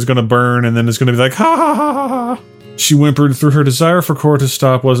cooking is gonna burn, and then it's gonna be like, ha ha ha ha ha. She whimpered through her desire for Korra to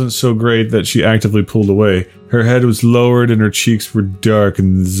stop wasn't so great that she actively pulled away. Her head was lowered and her cheeks were dark,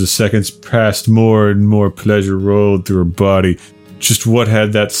 and as the seconds passed, more and more pleasure rolled through her body. Just what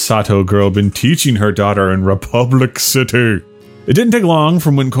had that Sato girl been teaching her daughter in Republic City? It didn't take long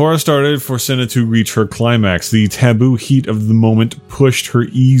from when Korra started for Senna to reach her climax. The taboo heat of the moment pushed her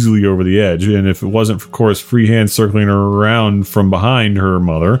easily over the edge, and if it wasn't for Korra's free hand circling her around from behind her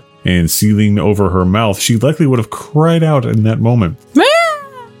mother and sealing over her mouth, she likely would have cried out in that moment.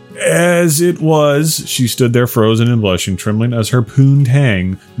 As it was, she stood there frozen and blushing, trembling as her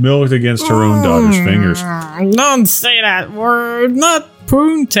poontang milked against her own daughter's fingers. Don't say that word. Not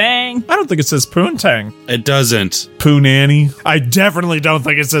poontang. I don't think it says poontang. It doesn't. Poonanny? I definitely don't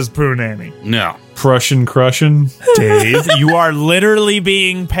think it says poonanny. No. Prussian crushin'? Dave, you are literally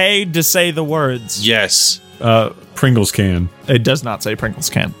being paid to say the words. Yes. Pringles can. It does not say Pringles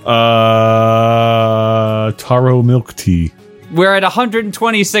can. Taro milk tea. We're at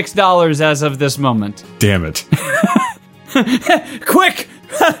 $126 as of this moment. Damn it. Quick!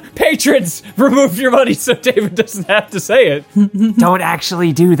 Patrons, remove your money so David doesn't have to say it. Don't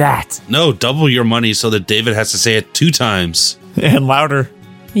actually do that. No, double your money so that David has to say it 2 times. And louder.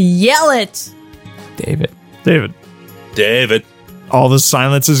 Yell it. David. David. All the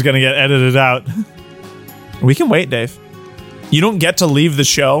silence is going to get edited out. We can wait, Dave. You don't get to leave the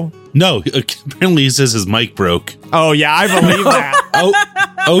show. No, apparently he says his mic broke. Oh, yeah, I believe that.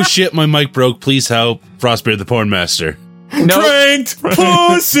 Oh shit, my mic broke. Please help. Frostbeard the Porn Master. No. Pranked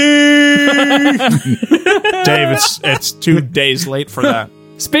pussy! Dave, it's 2 days late for that.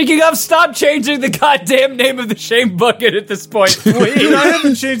 Speaking of, stop changing the goddamn name of the shame bucket at this point, please. Dude, I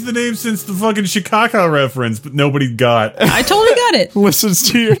haven't changed the name since the fucking Chicago reference, but nobody got. I totally got it.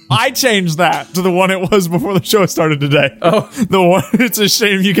 Listens to you. I changed that to the one it was before the show started today. Oh. The one, it's a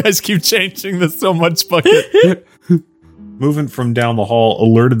shame you guys keep changing this so much bucket. Movement from down the hall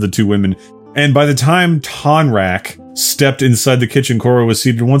alerted the two women, and by the time Tonrak stepped inside the kitchen, Korra was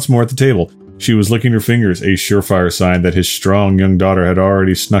seated once more at the table. She was licking her fingers, a surefire sign that his strong young daughter had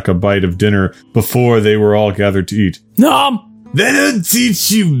already snuck a bite of dinner before they were all gathered to eat. Nom. They don't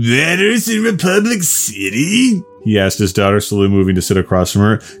teach you manners in Republic City? he asked his daughter, slowly moving to sit across from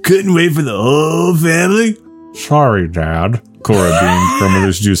her. Couldn't wait for the whole family? Sorry, Dad. Cora beamed, her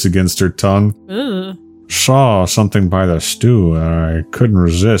mother's juice against her tongue. Ugh. Saw something by the stew that I couldn't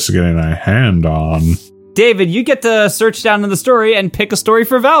resist getting a hand on. David, you get to search down in the story and pick a story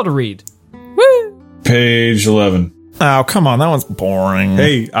for Val to read. Woo! Page 11. Oh, come on. That one's boring.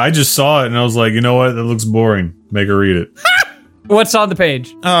 Hey, I just saw it and I was like, you know what? That looks boring. Make her read it. What's on the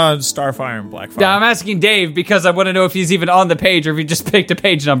page? Starfire and Blackfire. Yeah, I'm asking Dave because I want to know if he's even on the page or if he just picked a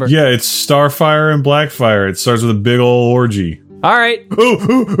page number. Yeah, it's Starfire and Blackfire. It starts with a big ol' orgy. All right.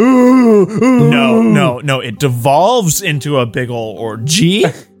 No. It devolves into a big ol' orgy.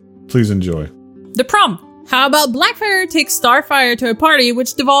 Please enjoy. The prompt. How about Blackfire takes Starfire to a party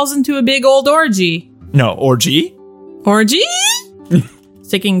which devolves into a big old orgy? No, orgy? Orgy?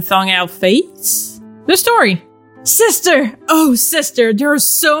 Sticking thong out face? The story. Sister! Oh, sister, there are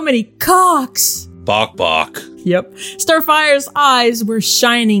so many cocks! Bok bok. Yep. Starfire's eyes were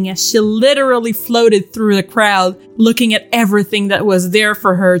shining as she literally floated through the crowd, looking at everything that was there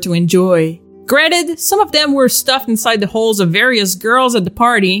for her to enjoy. Granted, some of them were stuffed inside the holes of various girls at the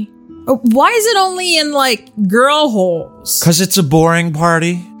party. Why is it only in, girl holes? Because it's a boring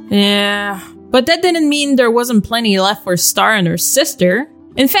party. Yeah, but that didn't mean there wasn't plenty left for Star and her sister.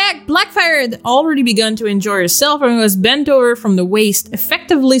 In fact, Blackfire had already begun to enjoy herself and was bent over from the waist,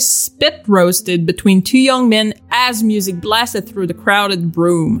 effectively spit roasted between two young men as music blasted through the crowded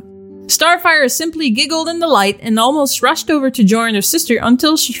room. Starfire simply giggled in delight and almost rushed over to join her sister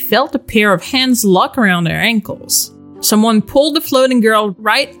until she felt a pair of hands lock around her ankles. Someone pulled the floating girl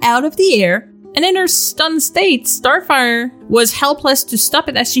right out of the air, and in her stunned state, Starfire was helpless to stop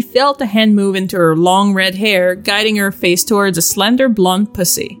it as she felt a hand move into her long red hair, guiding her face towards a slender blonde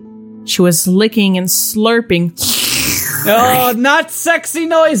pussy. She was licking and slurping. Oh, not sexy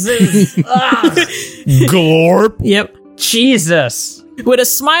noises! Glorp. Yep. Jesus. With a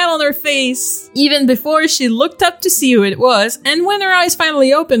smile on her face, even before she looked up to see who it was, and when her eyes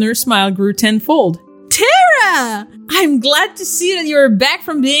finally opened, her smile grew tenfold. Tara! I'm glad to see that you're back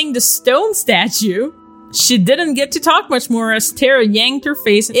from being the stone statue. She didn't get to talk much more as Tara yanked her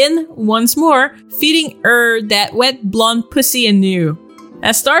face in once more, feeding her that wet blonde pussy anew.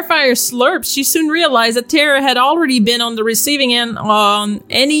 As Starfire slurped, she soon realized that Tara had already been on the receiving end on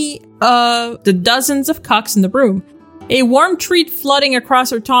any of the dozens of cocks in the room. A warm treat flooding across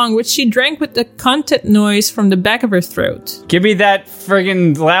her tongue, which she drank with the content noise from the back of her throat. Give me that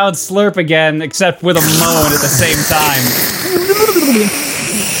friggin' loud slurp again, except with a moan at the same time.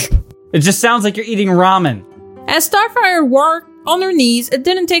 It just sounds like you're eating ramen. As Starfire walked on her knees, it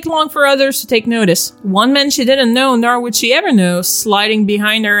didn't take long for others to take notice. One man she didn't know, nor would she ever know, sliding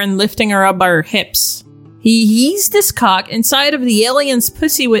behind her and lifting her up by her hips. He eased his cock inside of the alien's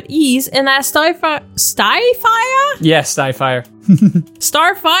pussy with ease, and as Starfire? Yes, Starfire.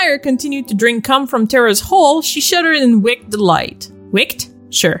 Starfire continued to drink cum from Tara's hole, she shuddered in wicked delight. Wicked?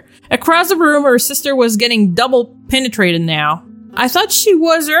 Sure. Across the room, her sister was getting double penetrated now. I thought she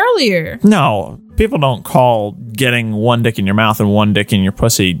was earlier. No, people don't call getting one dick in your mouth and one dick in your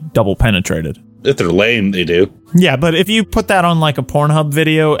pussy double penetrated. If they're lame, they do. Yeah, but if you put that on a Pornhub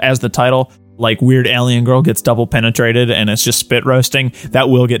video as the title, weird alien girl gets double penetrated and it's just spit roasting, that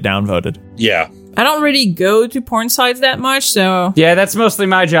will get downvoted. Yeah. I don't really go to porn sites that much, so... Yeah, that's mostly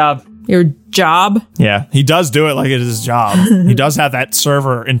my job. Your job? Yeah, he does do it like it is his job. He does have that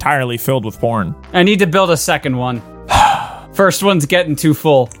server entirely filled with porn. I need to build a second one. First one's getting too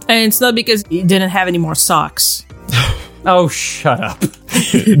full. And it's not because he didn't have any more socks. Oh, shut up.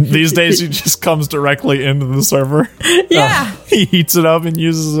 These days, he just comes directly into the server. Yeah. He heats it up and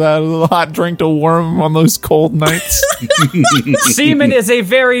uses that as a hot drink to warm him on those cold nights. Semen is a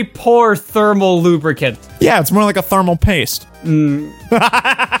very poor thermal lubricant. Yeah, it's more like a thermal paste. Is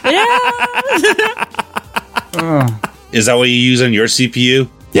that what you use on your CPU?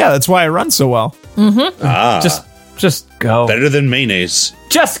 Yeah, that's why it runs so well. Mm-hmm. Just go. Better than mayonnaise.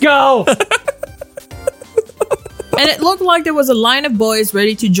 Just go! And it looked like there was a line of boys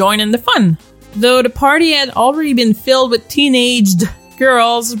ready to join in the fun. Though the party had already been filled with teenaged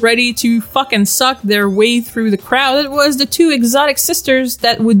girls ready to fucking suck their way through the crowd, it was the two exotic sisters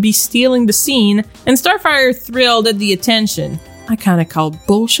that would be stealing the scene, and Starfire thrilled at the attention. I kinda called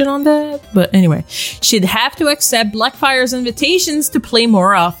bullshit on that, but anyway, she'd have to accept Blackfire's invitations to play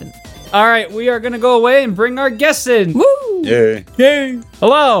more often. Alright, we are gonna go away and bring our guests in. Woo! Yay. Yay!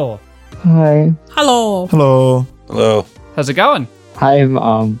 Hello! Hi. Hello. Hello. Hello. How's it going?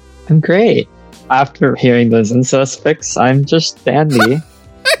 I'm great. After hearing those incest pics, I'm just dandy.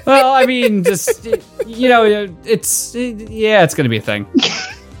 Well, I mean, just, it's gonna be a thing.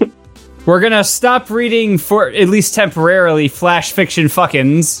 we're gonna stop reading for at least temporarily flash fiction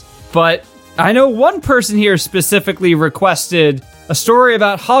fuckins, but I know one person here specifically requested a story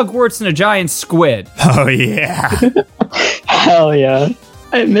about Hogwarts and a giant squid. Oh, yeah. Hell yeah.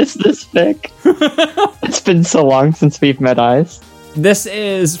 I miss this fic. It's been so long since we've met eyes. This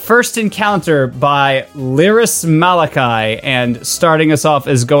is First Encounter by Lyris Malachi, and starting us off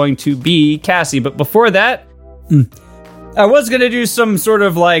is going to be Cassie. But before that, I was going to do some sort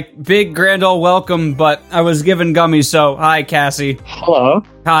of like big grand old welcome, but I was given gummies, so hi, Cassie. Hello.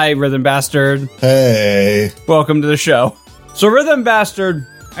 Hi, Rhythm Bastard. Hey. Welcome to the show. So, Rhythm Bastard,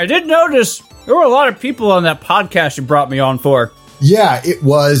 I did notice there were a lot of people on that podcast you brought me on for. Yeah, it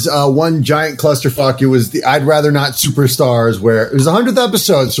was one giant clusterfuck. It was the I'd Rather Not Superstars, where it was the 100th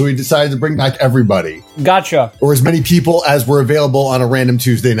episode, so we decided to bring back everybody. Gotcha. Or as many people as were available on a random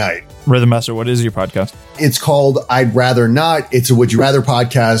Tuesday night. Rhythm Master, what is your podcast? It's called I'd Rather Not. It's a Would You Rather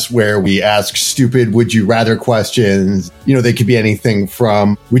podcast where we ask stupid Would You Rather questions. You know, they could be anything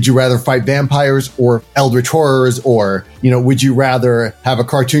from would you rather fight vampires or eldritch horrors, or, you know, would you rather have a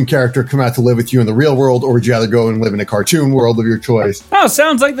cartoon character come out to live with you in the real world, or would you rather go and live in a cartoon world of your choice? Oh,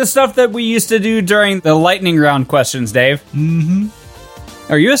 sounds like the stuff that we used to do during the lightning round questions, Dave. Mm-hmm.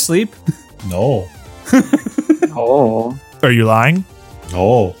 Are you asleep? No. Oh. Are you lying?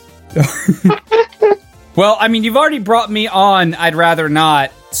 No. Well, I mean, you've already brought me on I'd Rather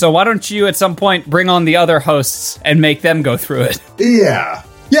Not, so why don't you at some point bring on the other hosts and make them go through it? Yeah.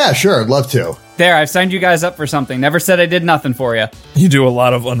 Yeah, sure. I'd love to. There, I've signed you guys up for something. Never said I did nothing for you. You do a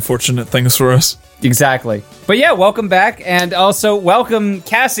lot of unfortunate things for us. Exactly. But yeah, welcome back, and also welcome,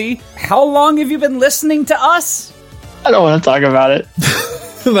 Cassie. How long have you been listening to us? I don't want to talk about it.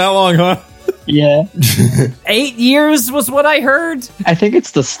 That long, huh? Yeah. 8 years was what I heard. I think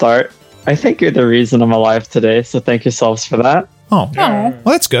it's the start. I think you're the reason I'm alive today, so thank yourselves for that. Oh, well,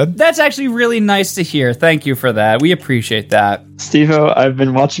 that's good. That's actually really nice to hear. Thank you for that. We appreciate that. Steve-O, I've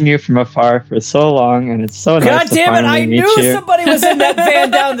been watching you from afar for so long, and it's so God nice to damn it, finally I meet knew you. somebody was in that van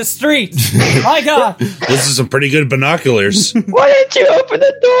down the street. My God. This is some pretty good binoculars. Why didn't you open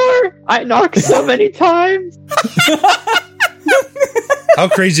the door? I knocked so many times. How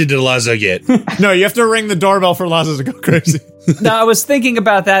crazy did Laza get? No, you have to ring the doorbell for Laza to go crazy. No, I was thinking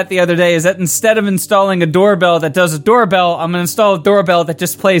about that the other day, is that instead of installing a doorbell that does a doorbell, I'm going to install a doorbell that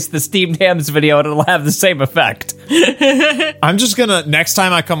just plays the Steamed Hams video and it'll have the same effect. I'm just gonna, next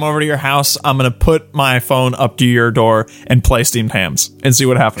time I come over to your house, I'm gonna put my phone up to your door and play Steamed Hams and see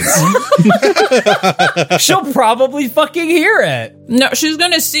what happens. She'll probably fucking hear it. No, she's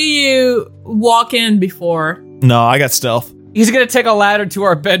gonna see you walk in before. No, I got stealth. He's going to take a ladder to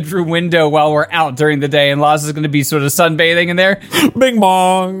our bedroom window while we're out during the day, and Laz is going to be sort of sunbathing in there. Bing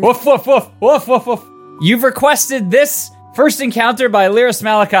bong. Woof, woof, woof, woof, woof, woof. You've requested this First Encounter by Lyris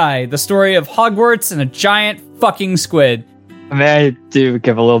Malachi, the story of Hogwarts and a giant fucking squid. May I do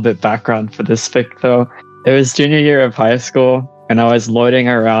give a little bit background for this fic, though? It was junior year of high school, and I was loitering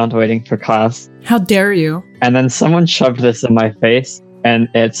around waiting for class. How dare you? And then someone shoved this in my face, and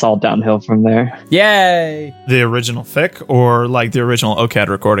it's all downhill from there. Yay! The original fic, or like the original OCAD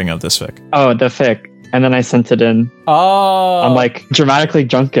recording of this fic? Oh, the fic. And then I sent it in. Oh. I'm like dramatically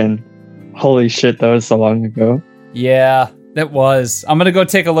drunken. Holy shit, that was so long ago. Yeah, that was. I'm going to go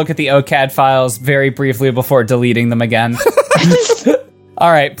take a look at the OCAD files very briefly before deleting them again.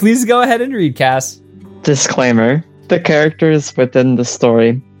 All right, please go ahead and read, Cass. Disclaimer. The characters within the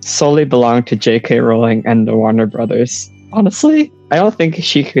story solely belong to J.K. Rowling and the Warner Brothers. Honestly, I don't think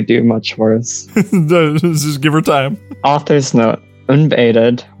she could do much worse. Just give her time. Author's note.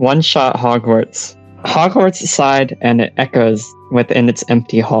 Unbated. One-shot Hogwarts. Hogwarts sighed, and it echoes within its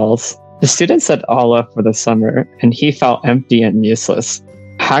empty halls. The students had all left for the summer, and he felt empty and useless.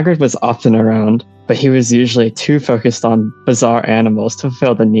 Hagrid was often around, but he was usually too focused on bizarre animals to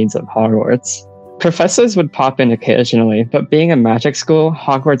fulfill the needs of Hogwarts. Professors would pop in occasionally, but being a magic school,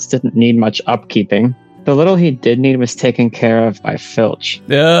 Hogwarts didn't need much upkeeping. The little he did need was taken care of by Filch.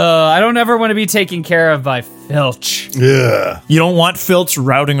 I don't ever want to be taken care of by Filch. Yeah. You don't want Filch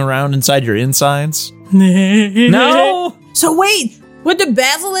routing around inside your insides? No! So wait, would the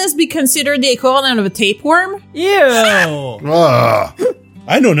basilisk be considered the equivalent of a tapeworm? Ew! I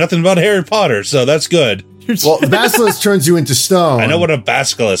know nothing about Harry Potter, so that's good. Well, the basilisk turns you into stone. I know what a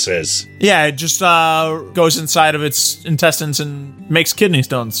basilisk is. Yeah, it just goes inside of its intestines and makes kidney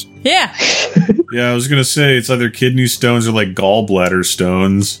stones. Yeah. Yeah, I was gonna say it's either kidney stones or like gallbladder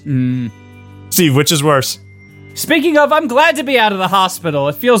stones. Steve, which is worse? Speaking of, I'm glad to be out of the hospital.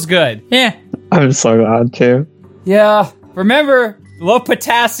 It feels good. Yeah. I'm so glad too. Yeah. Remember, low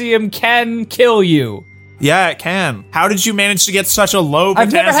potassium can kill you. Yeah, it can. How did you manage to get such a low I've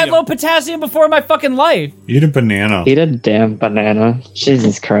potassium? never had low potassium before in my fucking life. Eat a banana. Eat a damn banana.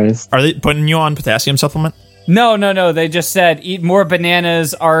 Jesus Christ. Are they putting you on potassium supplement? No. They just said eat more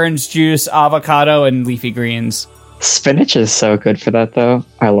bananas, orange juice, avocado, and leafy greens. Spinach is so good for that, though.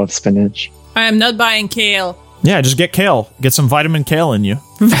 I love spinach. I am not buying kale. Yeah, just get kale. Get some vitamin kale in you.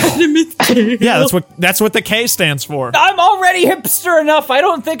 Vitamin kale. Yeah, that's what the K stands for. I'm already hipster enough. I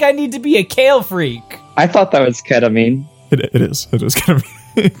don't think I need to be a kale freak. I thought that was ketamine. It is gonna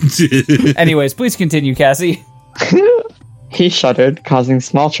be. Anyways, please continue, Cassie. He shuddered, causing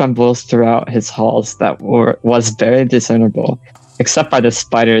small trembles throughout his halls that was very discernible, except by the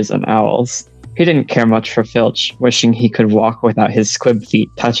spiders and owls. He didn't care much for Filch, wishing he could walk without his squib feet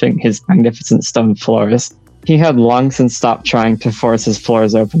touching his magnificent stone floors. He had long since stopped trying to force his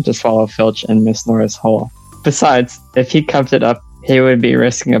floors open to swallow Filch and Miss Nora's hole. Besides, if he kept it up, he would be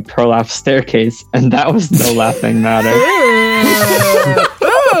risking a prolapse staircase, and that was no laughing matter.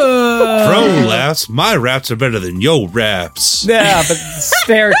 Prolapse? My raps are better than yo raps. Yeah, but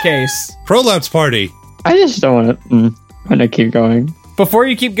staircase. Prolapse party. I just don't want to keep going. Before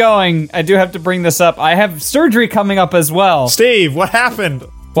you keep going, I do have to bring this up. I have surgery coming up as well. Steve, what happened?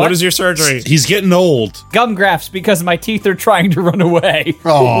 What is your surgery? He's getting old. Gum grafts because my teeth are trying to run away.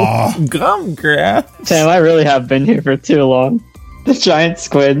 Aww. Gum grafts. Sam, I really have been here for too long. The giant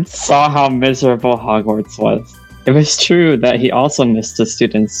squid saw how miserable Hogwarts was. It was true that he also missed his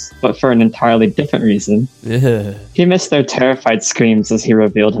students, but for an entirely different reason. He missed their terrified screams as he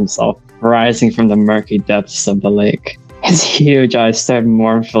revealed himself, rising from the murky depths of the lake. His huge eyes stared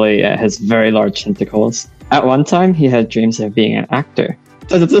mournfully at his very large tentacles. At one time, he had dreams of being an actor.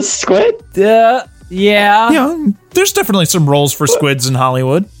 The squid? Yeah. Yeah, there's definitely some roles for squids in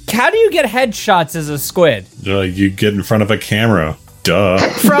Hollywood. How do you get headshots as a squid? You get in front of a camera. Duh.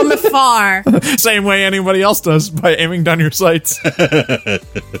 From afar. Same way anybody else does, by aiming down your sights. The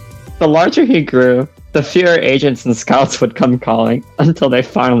larger he grew, the fewer agents and scouts would come calling, until they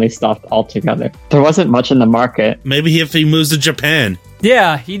finally stopped altogether. There wasn't much in the market. Maybe if he moves to Japan.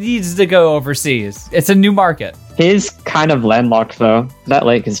 Yeah, he needs to go overseas. It's a new market. He's kind of landlocked, though. That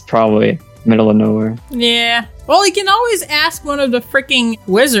lake is probably middle of nowhere. Yeah. Well, he can always ask one of the freaking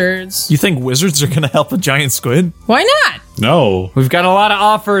wizards. You think wizards are gonna help a giant squid? Why not? No. We've got a lot of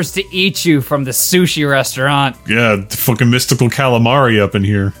offers to eat you from the sushi restaurant. Yeah, fucking mystical calamari up in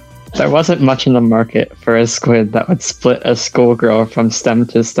here. There wasn't much in the market for a squid that would split a schoolgirl from stem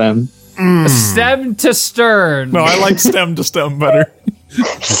to stem. Stem to stern. No, I like stem to stem better.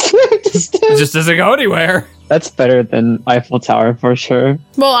 It just doesn't go anywhere. That's better than Eiffel Tower for sure.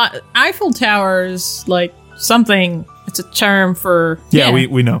 Well, Eiffel Tower is like something. It's a term for. Yeah,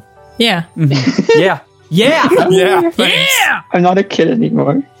 we know. Yeah. Yeah. Yeah. Yeah. I'm not a kid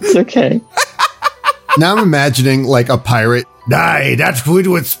anymore. It's okay. Now I'm imagining like a pirate. Aye, that squid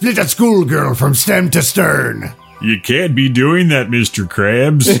would split a schoolgirl from stem to stern. You can't be doing that, Mr.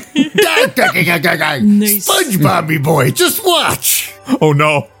 Krabs. SpongeBob, me boy, just watch. Oh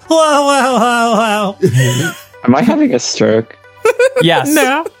no. Wow. Am I having a stroke? Yes.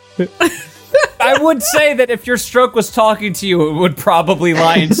 No. I would say that if your stroke was talking to you, it would probably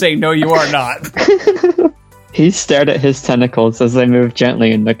lie and say, no, you are not. He stared at his tentacles as they moved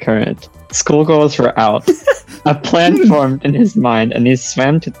gently in the current. Schoolgirls were out. A plan formed in his mind, and he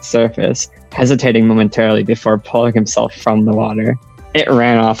swam to the surface, hesitating momentarily before pulling himself from the water. It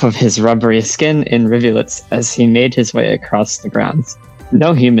ran off of his rubbery skin in rivulets as he made his way across the grounds.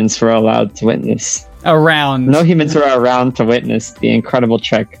 No humans were allowed to witness. No humans were around to witness the incredible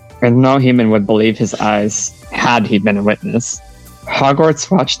trick, and no human would believe his eyes had he been a witness.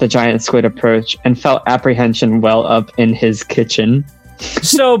 Hogwarts watched the giant squid approach and felt apprehension well up in his kitchen.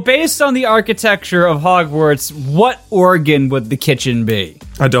 So, based on the architecture of Hogwarts, what organ would the kitchen be?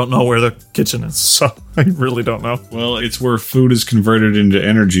 I don't know where the kitchen is, so I really don't know. Well, it's where food is converted into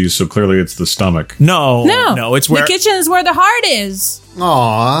energy, so clearly it's the stomach. No, it's where the kitchen is where the heart is.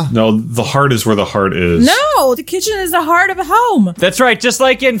 Aww. No, the heart is where the heart is. No, the kitchen is the heart of a home. That's right, just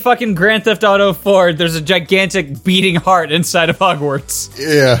like in fucking Grand Theft Auto 4, there's a gigantic beating heart inside of Hogwarts.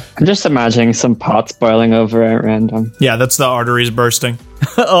 Yeah. I'm just imagining some pots boiling over at random. Yeah, that's the arteries bursting.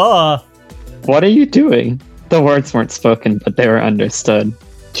 What are you doing? The words weren't spoken, but they were understood.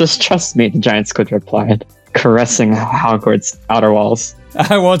 Just trust me, the giant squid replied, caressing Hogwarts' outer walls.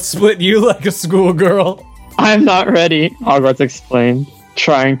 I won't split you like a schoolgirl. I'm not ready, Hogwarts explained,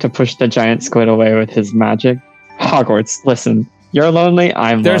 trying to push the giant squid away with his magic. Hogwarts, listen. You're lonely,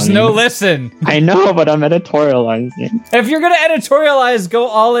 I'm There's lonely. no listen. I know, but I'm editorializing. If you're gonna editorialize, go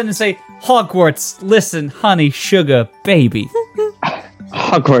all in and say, Hogwarts, listen, honey, sugar, baby.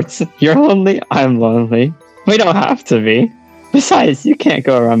 Hogwarts, you're lonely, I'm lonely. We don't have to be. Besides, you can't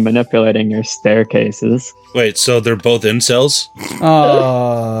go around manipulating your staircases. Wait, so they're both incels?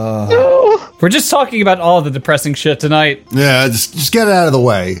 No. We're just talking about all the depressing shit tonight. Yeah, just get it out of the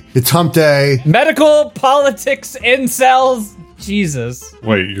way. It's hump day. Medical, politics, incels. Jesus.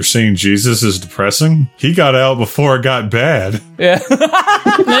 Wait, you're saying Jesus is depressing? He got out before it got bad. Yeah.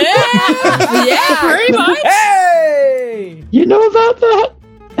 Yeah, pretty much. Hey! You know about that?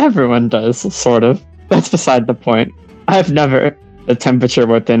 Everyone does, sort of. That's beside the point. I've never. The temperature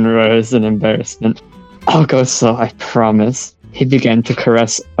within rose in embarrassment. I'll go slow, I promise. He began to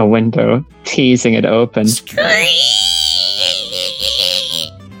caress a window, teasing it open.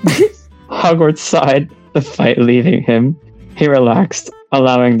 Hogwarts sighed, the fight leaving him. He relaxed,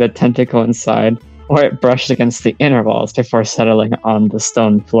 allowing the tentacle inside, where it brushed against the inner walls before settling on the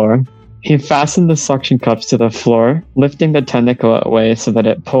stone floor. He fastened the suction cups to the floor, lifting the tentacle away so that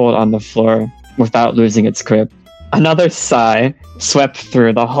it pulled on the floor without losing its grip. Another sigh swept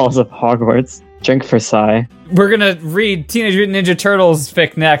through the halls of Hogwarts. Drink for sigh. We're gonna read Teenage Mutant Ninja Turtles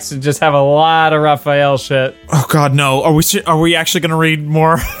fic next and just have a lot of Raphael shit. Oh God, no! Are we actually gonna read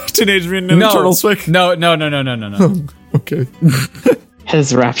more Teenage Mutant Ninja Turtles fic? No. Okay.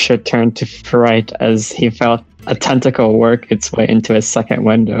 His rapture turned to fright as he felt a tentacle work its way into his second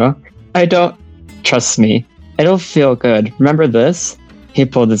window. Trust me, it'll feel good. Remember this? He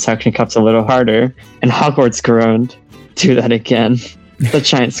pulled the suction cups a little harder, and Hogwarts groaned. Do that again. The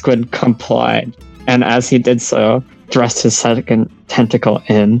giant squid complied, and as he did so, thrust his second tentacle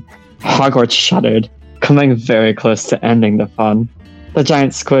in. Hogwarts shuddered, coming very close to ending the fun. The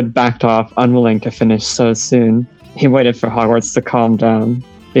giant squid backed off, unwilling to finish so soon. He waited for Hogwarts to calm down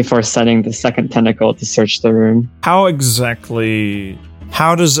before setting the second tentacle to search the room. How does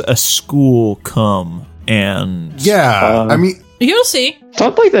a school come and... Yeah, I mean... You'll see.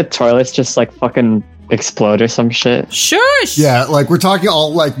 Don't the toilets just fucking explode or some shit? Shush! Yeah, we're talking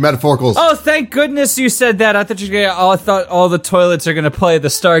all metaphorical. Oh, thank goodness you said that. I thought I thought all the toilets are gonna play the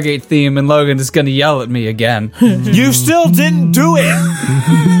Stargate theme and Logan is gonna yell at me again. You still didn't do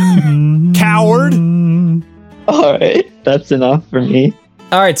it! Coward! Alright, that's enough for me.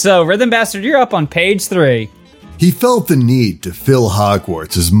 Alright, so Rhythm Bastard, you're up on page 3. He felt the need to fill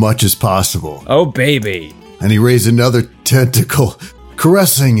Hogwarts as much as possible. Oh, baby. And he raised another tentacle,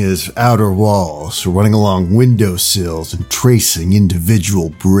 caressing his outer walls, running along windowsills and tracing individual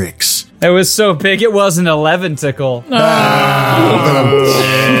bricks. It was so big it was an 11-tickle.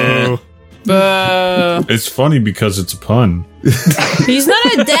 It's funny because it's a pun. He's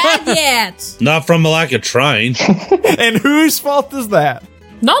not a dad yet. Not from a lack of trying. And whose fault is that?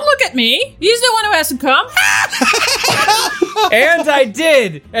 Don't look at me. He's the one who has to come. And I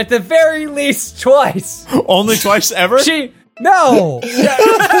did, at the very least twice. Only twice ever? No!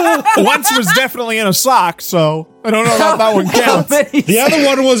 Once was definitely in a sock, so I don't know if that one counts. The other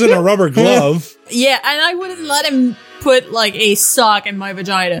one was in a rubber glove. Yeah, and I wouldn't let him put a sock in my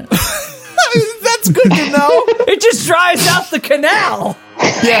vagina. That's good to know. It just dries out the canal.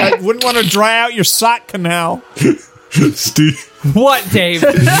 Yeah, wouldn't want to dry out your sock canal. Steve. What, Dave?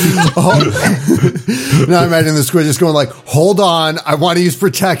 Now imagine the squid just going hold on, I want to use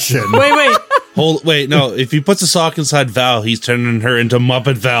protection. Wait. No, if he puts a sock inside Val, he's turning her into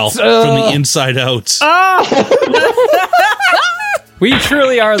Muppet Val from the inside out. We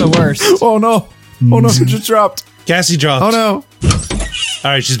truly are the worst. Oh no, she just dropped. Cassie dropped. Oh no.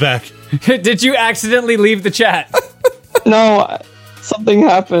 Alright, she's back. Did you accidentally leave the chat? No, something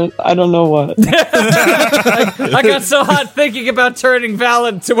happened. I don't know what. I got so hot thinking about turning Val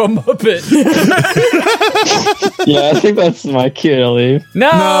into a Muppet. Yeah, I think that's my cue to leave. No!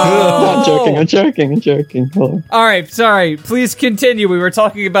 I'm joking. Hello. Alright, sorry. Please continue. We were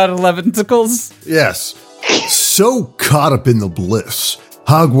talking about 11-ticles. Yes. So caught up in the bliss,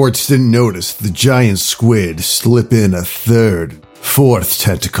 Hogwarts didn't notice the giant squid slip in a third, fourth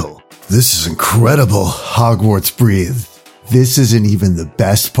tentacle. This is incredible, Hogwarts breathed. This isn't even the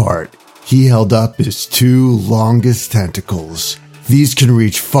best part. He held up his two longest tentacles. These can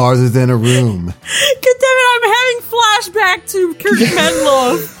reach farther than a room. God damn it, I'm having flashback to Kurt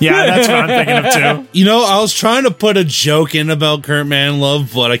Manlove. Yeah, that's what I'm thinking of too. You know, I was trying to put a joke in about Kurt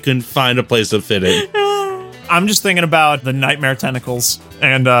Manlove, but I couldn't find a place to fit it. I'm just thinking about the Nightmare Tentacles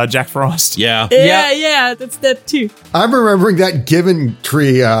and Jack Frost. Yeah, that's that too. I'm remembering that Giving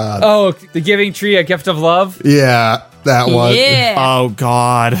Tree. The Giving Tree, A Gift of Love? Yeah, that one. Yeah. Oh,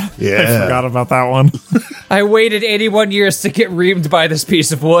 God. Yeah. I forgot about that one. I waited 81 years to get reamed by this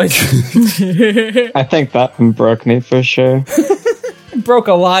piece of wood. I think that one broke me for sure. It broke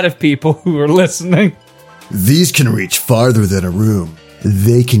a lot of people who were listening. These can reach farther than a room,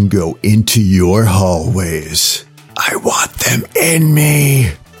 they can go into your hallways. I want them in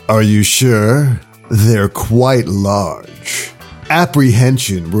me. Are you sure? They're quite large.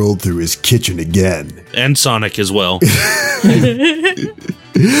 Apprehension rolled through his kitchen again. And Sonic as well.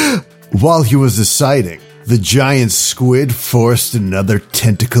 While he was deciding, the giant squid forced another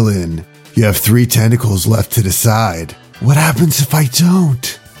tentacle in. You have 3 tentacles left to decide. What happens if I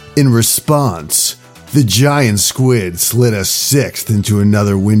don't? In response, the giant squid slid a 6th into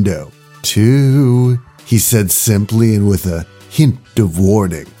another window. 2, he said simply and with a hint of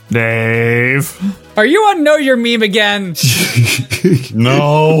warning. Dave. Are you on Know Your Meme again?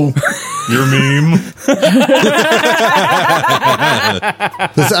 No. Your meme.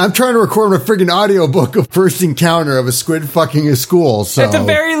 Listen, I'm trying to record a friggin' audiobook of first encounter of a squid fucking a school, so... At the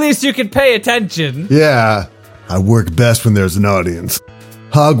very least, you could pay attention. Yeah, I work best when there's an audience.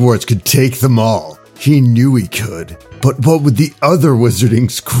 Hogwarts could take them all. He knew he could. But what would the other wizarding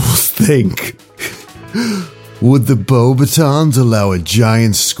schools think? Would the Beauxbatons allow a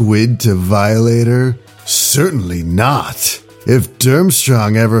giant squid to violate her? Certainly not. If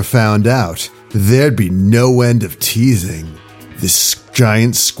Durmstrang ever found out, there'd be no end of teasing. This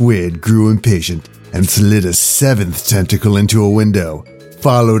giant squid grew impatient and slid a 7th tentacle into a window,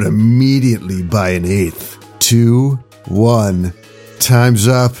 followed immediately by an 8th. 2, 1. Time's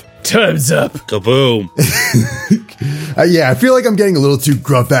up. Time's up. Kaboom. Yeah, I feel like I'm getting a little too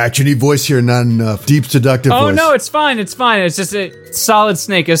gruff actiony voice here, not enough deep seductive voice. Oh no, it's fine. It's fine. It's just a Solid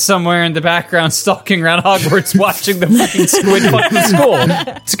Snake is somewhere in the background stalking around Hogwarts watching the fucking squid fuck the school.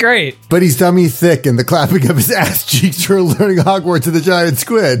 It's great. But he's dummy thick and the clapping of his ass cheeks for learning Hogwarts of the giant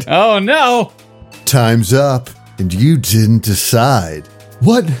squid. Oh no. Time's up, and you didn't decide.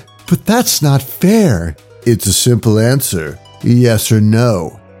 What? But that's not fair. It's a simple answer. Yes or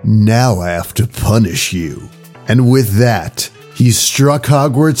no. Now I have to punish you. And with that, he struck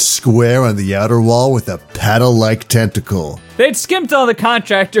Hogwarts square on the outer wall with a paddle-like tentacle. They'd skimped all the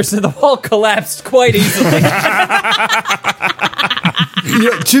contractors, so the wall collapsed quite easily.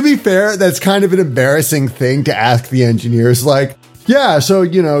 To be fair, that's kind of an embarrassing thing to ask the engineers. Like, yeah, so,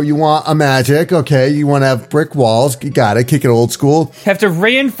 you want a magic. Okay, you want to have brick walls. You got it. Kick it old school. Have to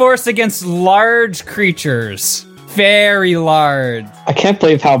reinforce against large creatures. Very large. I can't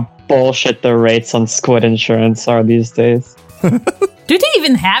believe how bullshit the rates on squid insurance are these days. Do they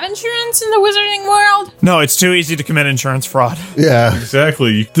even have insurance in the wizarding world? No, it's too easy to commit insurance fraud. Yeah.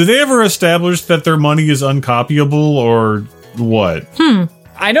 Exactly. Did they ever establish that their money is uncopyable or what?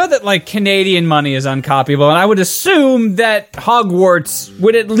 I know that, Canadian money is uncopyable, and I would assume that Hogwarts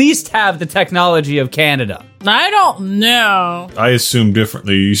would at least have the technology of Canada. I don't know. I assume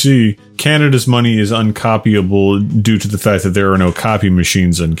differently. You see, Canada's money is uncopyable due to the fact that there are no copy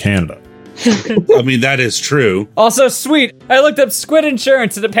machines in Canada. I mean, that is true. Also, sweet. I looked up squid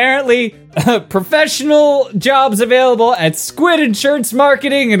insurance, and apparently professional jobs available at Squid Insurance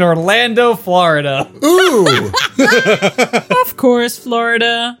Marketing in Orlando, Florida. Ooh. Of course,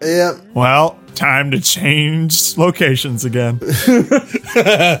 Florida. Yeah. Well, time to change locations again.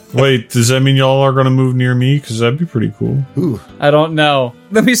 Wait, does that mean y'all are going to move near me? Because that'd be pretty cool. Ooh. I don't know.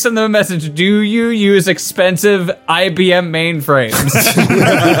 Let me send them a message. Do you use expensive IBM mainframes?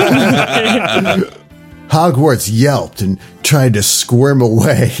 Hogwarts yelped and tried to squirm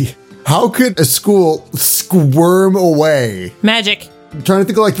away. How could a school squirm away? Magic. I'm trying to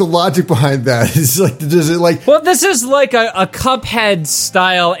think of the logic behind that. Well, this is like a Cuphead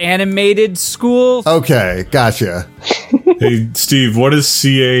style animated school. Okay, gotcha. Hey, Steve, what is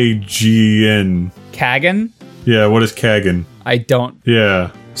CAGN? Kagan? Yeah, what is Kagan? I don't.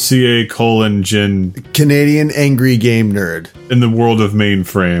 Yeah, CA:*Gen. Canadian angry game nerd. In the world of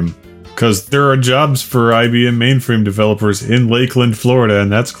mainframe. Because there are jobs for IBM mainframe developers in Lakeland, Florida, and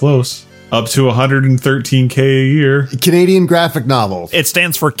that's close. Up to $113K a year. Canadian graphic novels. It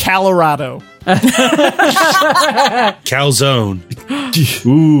stands for Colorado. Calzone.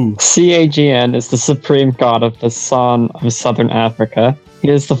 Ooh. CAGN is the supreme god of the sun of southern Africa. He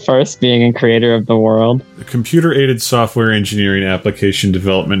is the first being and creator of the world. A computer-aided software engineering application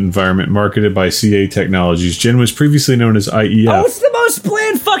development environment marketed by CA Technologies. Gen was previously known as IEF. Oh, it's the most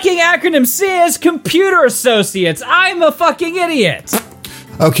bland fucking acronym. CA is Computer Associates. I'm a fucking idiot.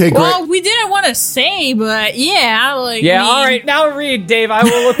 Okay, great. Well, we didn't want to say, but yeah, all right. Now read, Dave. I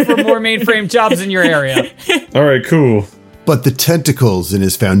will look for more mainframe jobs in your area. All right, cool. But the tentacles in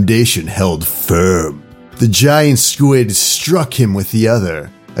his foundation held firm. The giant squid struck him with the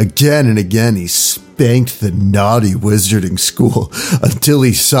other. Again and again, he spanked the naughty wizarding school until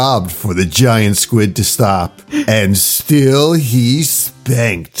he sobbed for the giant squid to stop. And still he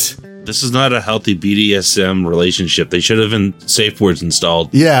spanked. This is not a healthy BDSM relationship. They should have been safe words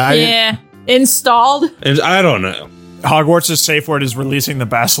installed. Yeah. Installed? And I don't know. Hogwarts' safe word is releasing the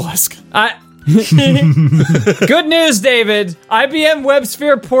basilisk. Good news, David. IBM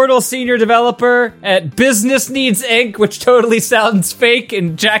WebSphere Portal senior developer at Business Needs Inc., which totally sounds fake,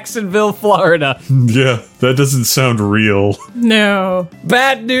 in Jacksonville, Florida. Yeah, that doesn't sound real. No.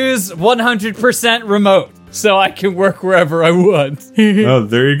 Bad news, 100% remote, so I can work wherever I want. Oh,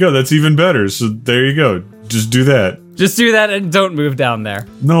 there you go. That's even better. So there you go. Just do that. Just do that and don't move down there.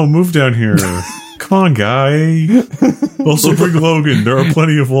 No, move down here. Come on, guy. Also bring Logan. There are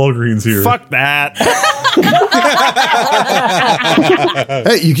plenty of Walgreens here. Fuck that.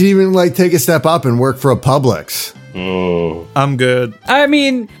 Hey, you can even like take a step up and work for a Publix. Oh, I'm good. I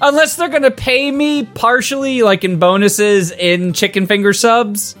mean, unless they're gonna pay me partially, like in bonuses in chicken finger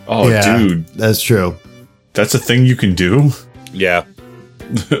subs. Oh, Yeah, dude. that's true. That's a thing you can do? Yeah.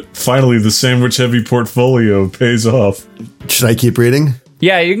 Finally, the sandwich heavy portfolio pays off. Should I keep reading?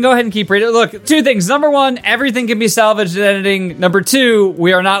 Yeah, you can go ahead and keep reading. Look, two things. Number one, everything can be salvaged in editing. Number two,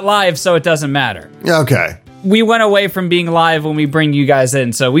 we are not live, so it doesn't matter. Okay. We went away from being live when we bring you guys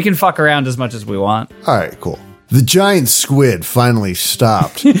in, so we can fuck around as much as we want. All right, cool. The giant squid finally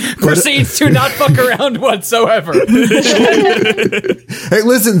stopped. Proceeds to not fuck around whatsoever. Hey,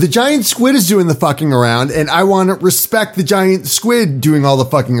 listen, the giant squid is doing the fucking around, and I want to respect the giant squid doing all the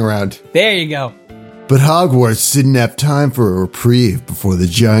fucking around. There you go. But Hogwarts didn't have time for a reprieve before the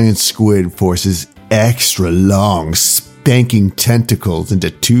giant squid forces extra long, spanking tentacles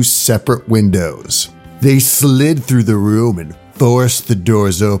into two separate windows. They slid through the room and forced the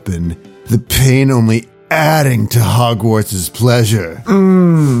doors open, the pain only adding to Hogwarts' pleasure.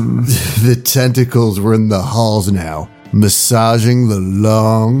 The tentacles were in the halls now, massaging the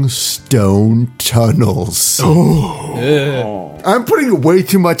long stone tunnels. I'm putting way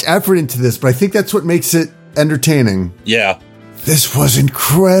too much effort into this, but I think that's what makes it entertaining. Yeah. This was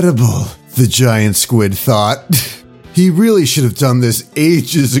incredible, the giant squid thought. He really should have done this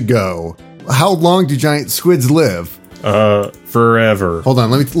ages ago. How long do giant squids live? Forever. Hold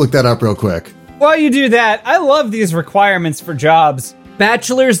on, let me look that up real quick. While you do that, I love these requirements for jobs.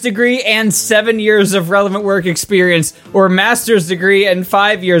 Bachelor's degree and 7 years of relevant work experience, or master's degree and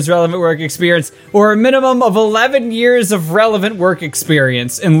 5 years relevant work experience, or a minimum of 11 years of relevant work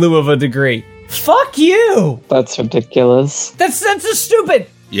experience in lieu of a degree. Fuck you! That's ridiculous. That's just stupid!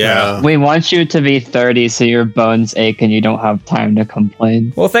 Yeah. We want you to be 30 so your bones ache and you don't have time to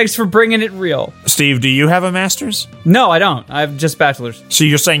complain. Well, thanks for bringing it real. Steve, do you have a master's? No, I don't. I have just bachelor's. So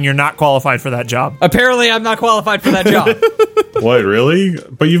you're saying you're not qualified for that job? Apparently, I'm not qualified for that job. What, really?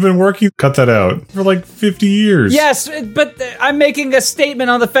 But you've been working, cut that out, for like 50 years. Yes, but I'm making a statement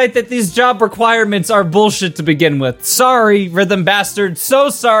on the fact that these job requirements are bullshit to begin with. Sorry, Rhythm Bastard. So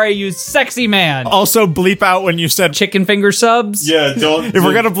sorry, you sexy man. Also, bleep out when you said chicken finger subs. Yeah, don't. If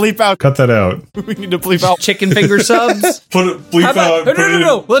we're gonna bleep out, cut that out. We need to bleep out chicken finger subs. Put it, bleep out.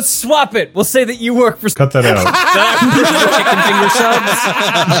 No. Let's swap it. We'll say that you work for. Cut that out. Chicken finger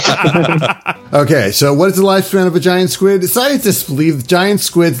subs. Okay, so what is the lifespan of a giant squid? Scientists believe giant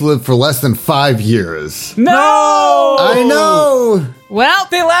squids live for less than 5 years. No! I know! Well,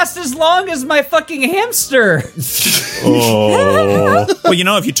 they last as long as my fucking hamster. Oh. Well, you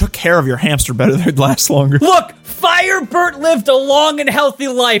know, if you took care of your hamster better, they'd last longer. Look, Firebird lived a long and healthy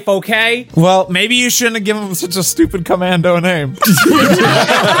life, okay? Well, maybe you shouldn't have given him such a stupid commando name. He's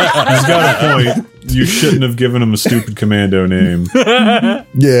got a point. You shouldn't have given him a stupid commando name.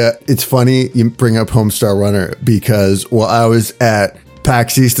 Yeah, it's funny you bring up Homestar Runner because while I was at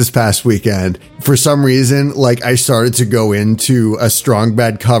PAX East this past weekend, for some reason, like I started to go into a strong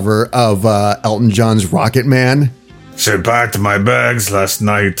bad cover of Elton John's Rocket Man. She packed my bags last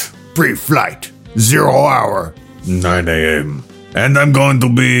night. Pre-flight, 0 hour. 9 a.m. And I'm going to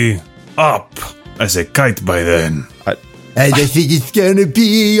be up as a kite by then. And I think it's gonna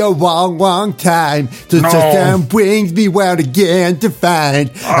be a long, long time till time brings me round again to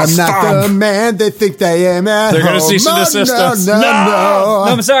find I'm not the man they think they am at They're home. gonna cease and desist us. No, No,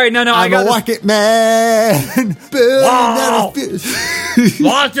 I'm sorry. No, I I'm got a rocket man. Wow.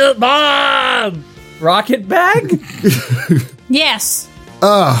 Rocket bomb! Rocket bag? yes.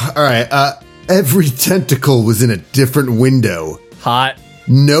 All right. Every tentacle was in a different window. Hot.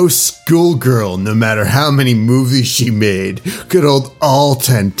 No schoolgirl, no matter how many movies she made, could hold all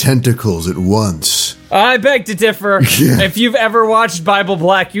 10 tentacles at once. I beg to differ. If you've ever watched Bible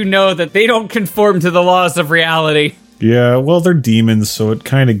Black, you know that they don't conform to the laws of reality. Yeah, well, they're demons, so it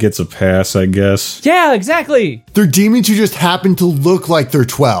kind of gets a pass, I guess. Yeah, exactly. They're demons who just happen to look like they're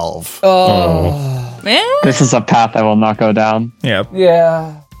 12. Oh. This is a path I will not go down. Yeah.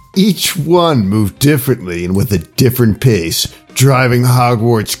 Yeah. Each one moved differently and with a different pace, driving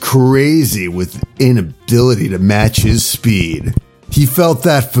Hogwarts crazy with inability to match his speed. He felt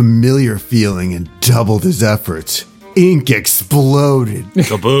that familiar feeling and doubled his efforts. Ink exploded.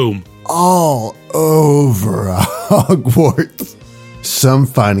 Kaboom. All over Hogwarts. Some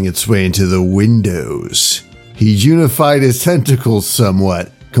finding its way into the windows. He unified his tentacles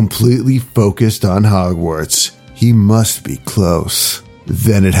somewhat, completely focused on Hogwarts. He must be close.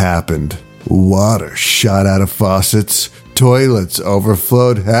 Then it happened. Water shot out of faucets, toilets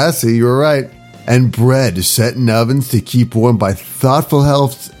overflowed, Hassie, you were right, and bread set in ovens to keep warm by thoughtful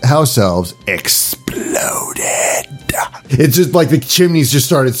house elves exploded. It's just like the chimneys just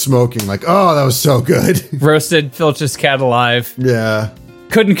started smoking, like, oh, that was so good. Roasted Filch's cat alive. Yeah.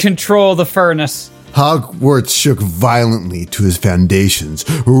 Couldn't control the furnace. Hogwarts shook violently to his foundations,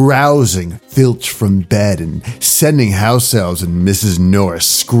 rousing Filch from bed and sending house elves and Mrs. Norris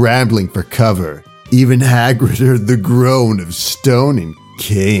scrambling for cover. Even Hagrid heard the groan of stone and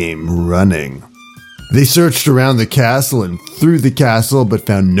came running. They searched around the castle and through the castle but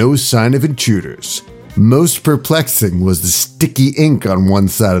found no sign of intruders. Most perplexing was the sticky ink on one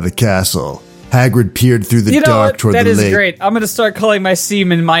side of the castle. Hagrid peered through the dark toward the lake. That is great. I'm going to start calling my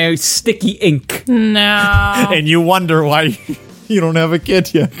semen my sticky ink. No. And you wonder why you don't have a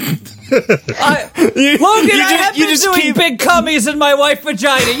kid yet. Logan, I have been doing big cummies in my wife's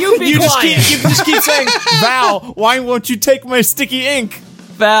vagina. You be quiet. You just keep saying, Val, why won't you take my sticky ink?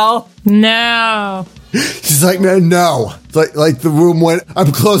 Val? No. She's like, man, no. It's like the room went,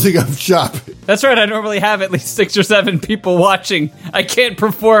 I'm closing up shop. That's right, I normally have at least 6 or 7 people watching. I can't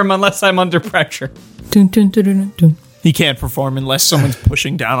perform unless I'm under pressure. Dun, dun, dun, dun, dun. He can't perform unless someone's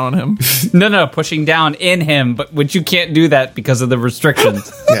pushing down on him. No, pushing down in him, but you can't do that because of the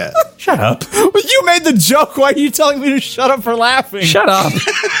restrictions. Yeah. Shut up. You made the joke. Why are you telling me to shut up for laughing? Shut up.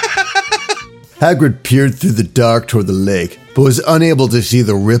 Hagrid peered through the dark toward the lake, but was unable to see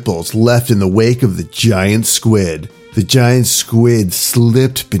the ripples left in the wake of the giant squid. The giant squid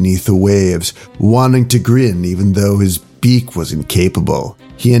slipped beneath the waves, wanting to grin even though his beak was incapable.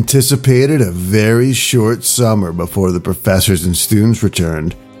 He anticipated a very short summer before the professors and students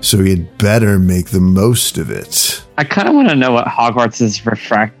returned, so he had better make the most of it. I kind of want to know what Hogwarts'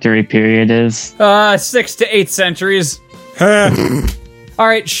 refractory period is. 6 to 8 centuries. All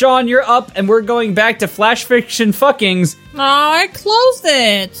right, Sean, you're up, and we're going back to Flash Fiction Fuckings. Oh, I closed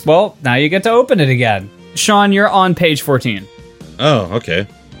it. Well, now you get to open it again. Sean, you're on page 14. Oh, okay.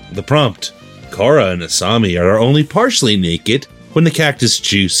 The prompt. Cora and Asami are only partially naked when the cactus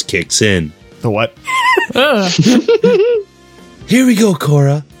juice kicks in. The what? Here we go,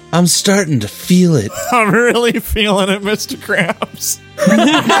 Cora. I'm starting to feel it. I'm really feeling it, Mr. Krabs.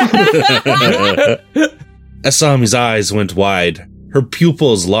 Asami's eyes went wide. Her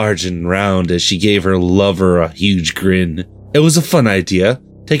pupils large and round as she gave her lover a huge grin. It was a fun idea.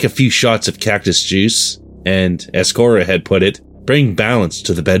 Take a few shots of cactus juice, and, as Cora had put it, bring balance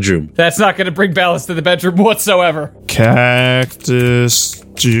to the bedroom. That's not going to bring balance to the bedroom whatsoever. Cactus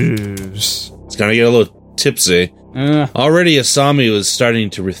juice. It's gonna get a little tipsy. Already Asami was starting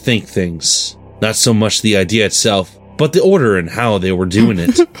to rethink things. Not so much the idea itself, but the order and how they were doing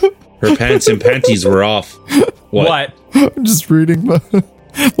it. Her pants and panties were off. What? I'm just reading the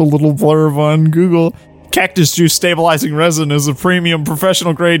little blurb on Google. Cactus juice stabilizing resin is a premium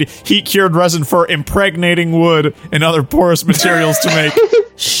professional grade heat cured resin for impregnating wood and other porous materials to make.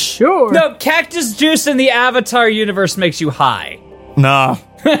 Sure. No, cactus juice in the Avatar universe makes you high. Nah.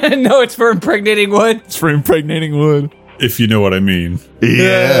 No, it's for impregnating wood. It's for impregnating wood. If you know what I mean.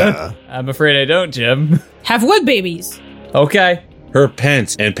 Yeah. I'm afraid I don't, Jim. Have wood babies. Okay. Her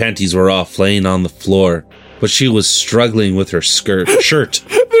pants and panties were off, laying on the floor, but she was struggling with her shirt.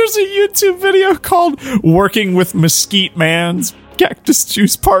 There's a YouTube video called Working with Mesquite Man's Cactus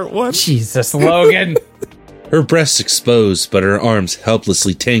Juice Part 1. Jesus, Logan. Her breasts exposed, but her arms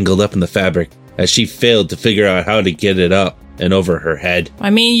helplessly tangled up in the fabric as she failed to figure out how to get it up and over her head.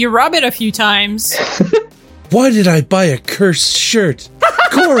 I mean, you rub it a few times. Why did I buy a cursed shirt?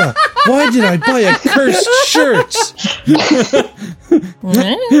 Cora, why did I buy a cursed shirt?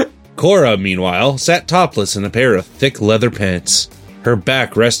 Cora, meanwhile, sat topless in a pair of thick leather pants, her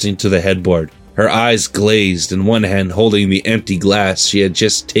back resting to the headboard, her eyes glazed and one hand holding the empty glass she had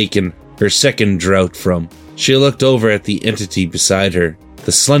just taken her second draught from. She looked over at the entity beside her,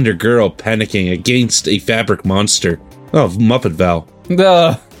 the slender girl panicking against a fabric monster. Oh, Muppet Val.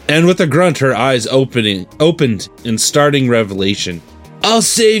 And with a grunt, her eyes opened in starting revelation. I'll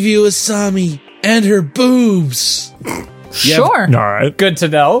save you, Asami, and her boobs. Sure. All right. Good to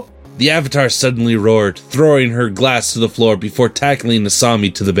know. The Avatar suddenly roared, throwing her glass to the floor before tackling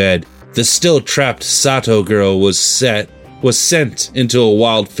Asami to the bed. The still trapped Sato girl was sent into a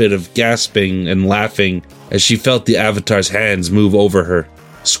wild fit of gasping and laughing as she felt the Avatar's hands move over her,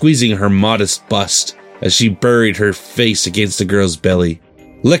 squeezing her modest bust as she buried her face against the girl's belly.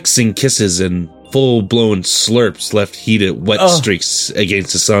 Licks and kisses and full-blown slurps left heated wet streaks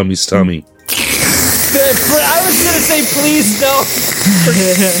against Asami's tummy. I was gonna say please no.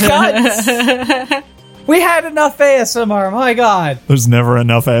 Guts. We had enough ASMR, my god. There's never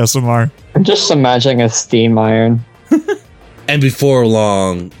enough ASMR. I'm just imagining a steam iron. And before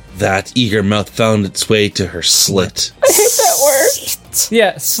long, that eager mouth found its way to her slit. I hate that word.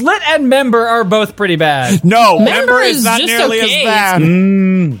 Yeah, slit and member are both pretty bad. No, Member is not just nearly okay. as bad.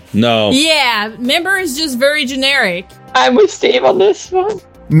 No. Yeah, member is just very generic. I'm with Steve on this one.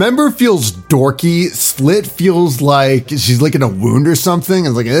 Member feels dorky. Slit feels like she's licking a wound or something.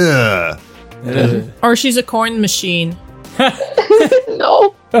 It's like, ugh. Or she's a corn machine.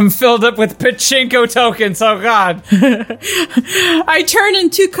 No. I'm filled up with pachinko tokens, oh god. I turn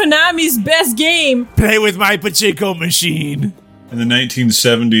into Konami's best game. Play with my pachinko machine. In the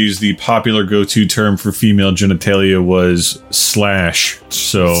 1970s, the popular go-to term for female genitalia was slash.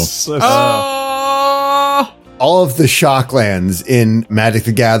 So, all of the shocklands in Magic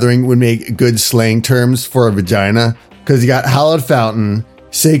the Gathering would make good slang terms for a vagina. Because you got Hallowed Fountain,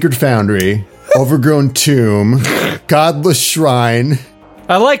 Sacred Foundry, Overgrown Tomb, Godless Shrine.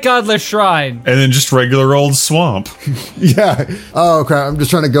 I like Godless Shrine. And then just regular old swamp. Yeah. Oh, crap. I'm just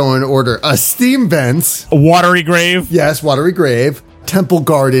trying to go in order. Steam Vents. A Watery Grave. Yes, Watery Grave. Temple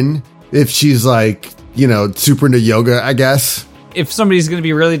Garden. If she's like, super into yoga, I guess. If somebody's going to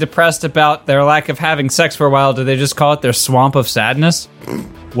be really depressed about their lack of having sex for a while, do they just call it their swamp of sadness?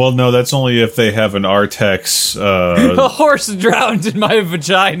 Well, no, that's only if they have an Artex. A horse drowned in my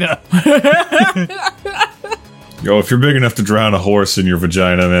vagina. If you're big enough to drown a horse in your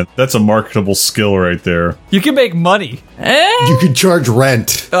vagina, man, that's a marketable skill right there. You can make money. You could charge rent.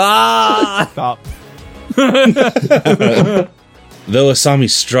 Stop. Though Asami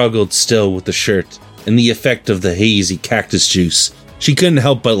struggled still with the shirt and the effect of the hazy cactus juice, she couldn't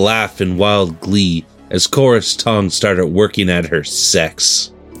help but laugh in wild glee as Korra's tongue started working at her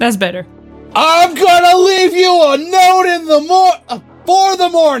sex. That's better. I'm gonna leave you a note in the for the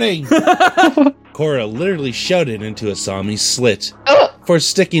morning. Korra literally shouted into Asami's slit for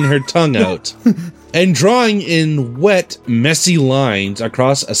sticking her tongue out and drawing in wet, messy lines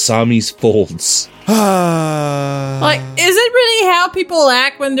across Asami's folds. Like, is it really how people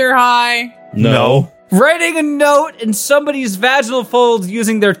act when they're high? No. Writing a note in somebody's vaginal folds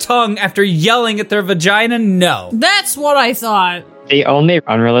using their tongue after yelling at their vagina? No. That's what I thought. The only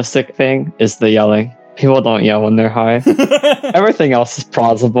unrealistic thing is the yelling. People don't yell when they're high. Everything else is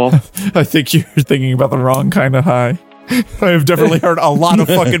plausible. I think you're thinking about the wrong kind of high. I've definitely heard a lot of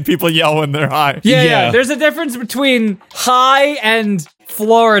fucking people yell when they're high. Yeah. There's a difference between high and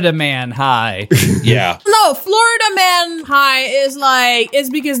Florida man high. Yeah. No, Florida man high is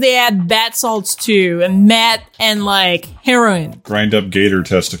because they add bath salts too, and meth and heroin. Grind up gator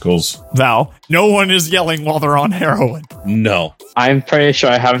testicles. Val, no one is yelling while they're on heroin. No. I'm pretty sure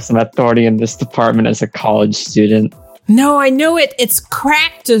I have some authority in this department as a college student. No, I know it. It's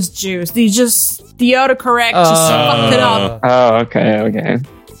cactus juice. The autocorrect just fucked it up. Oh, okay.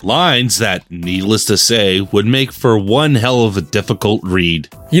 Lines that, needless to say, would make for one hell of a difficult read.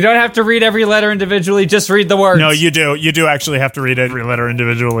 You don't have to read every letter individually, just read the words. No, you do. You do actually have to read every letter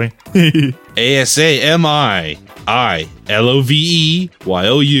individually. ASAMI, I, LOVE,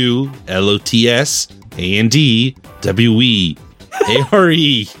 YOU, LOTS, AND, WE,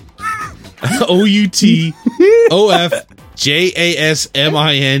 ARE, OUT, OF,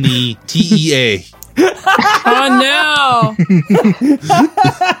 JASMINE, TEA. Oh no!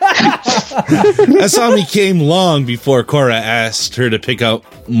 Asami came long before Korra asked her to pick up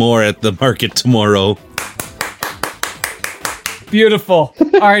more at the market tomorrow. Beautiful.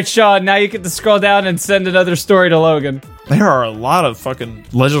 All right, Sean, now you get to scroll down and send another story to Logan. There are a lot of fucking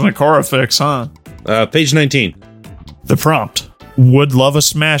Legend of Korra fics, huh? Page 19. The prompt. Would love a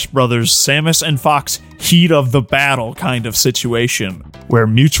Smash Brothers Samus and Fox heat of the battle kind of situation, where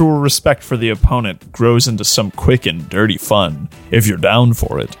mutual respect for the opponent grows into some quick and dirty fun, if you're down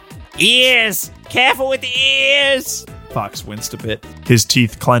for it. Ears! Careful with the ears! Fox winced a bit, his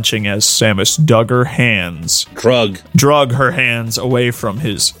teeth clenching as Samus drug her hands away from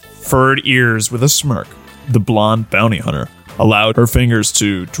his furred ears with a smirk. The blonde bounty hunter allowed her fingers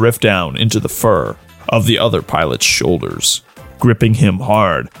to drift down into the fur of the other pilot's shoulders, gripping him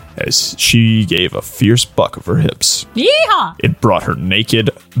hard as she gave a fierce buck of her hips. Yeehaw! It brought her naked,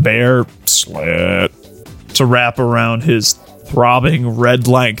 bare slit to wrap around his throbbing red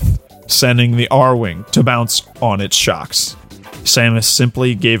length, sending the R-wing to bounce on its shocks. Samus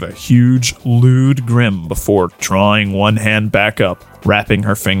simply gave a huge, lewd grin before drawing one hand back up, wrapping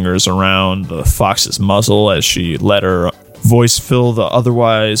her fingers around the fox's muzzle as she let her voice fill the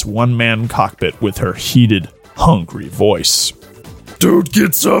otherwise one-man cockpit with her heated, hungry voice. Don't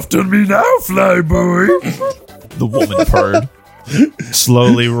get soft on me now, flyboy. The woman purred,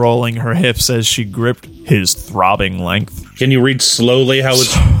 slowly rolling her hips as she gripped his throbbing length. Can you read slowly how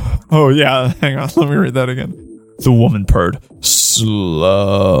it's... Oh, yeah, hang on, let me read that again. The woman purred,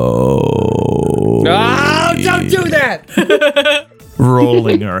 slow. Oh, don't do that!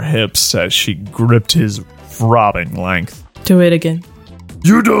 Rolling her hips as she gripped his throbbing length. Do it again.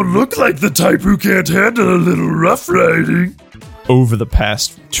 You don't look like the type who can't handle a little rough riding. Over the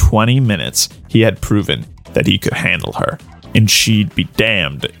past 20 minutes, he had proven that he could handle her, and she'd be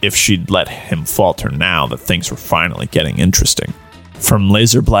damned if she'd let him falter now that things were finally getting interesting. From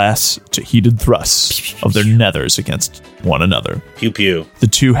laser blasts to heated thrusts of their nethers against one another. Pew pew. The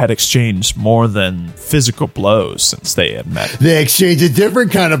two had exchanged more than physical blows since they had met. They exchanged a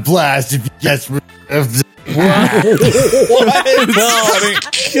different kind of blast, if you guess. With the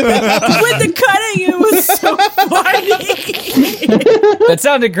cutting, it was so funny. That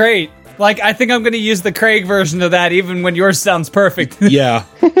sounded great. Like, I think I'm going to use the Craig version of that, even when yours sounds perfect. Yeah.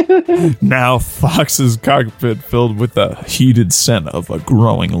 Now Fox's cockpit filled with the heated scent of a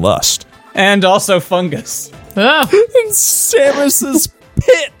growing lust. And also fungus. Oh. And Samus's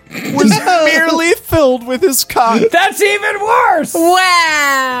pit was merely filled with his cock. That's even worse!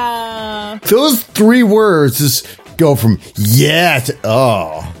 Wow! Those 3 words just go from yeah to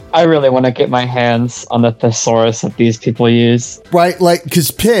oh. I really want to get my hands on the thesaurus that these people use. Right? Like, because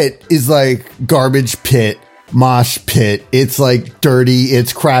pit is like garbage pit, mosh pit. It's like dirty,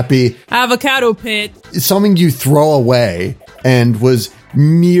 it's crappy. Avocado pit. It's something you throw away and was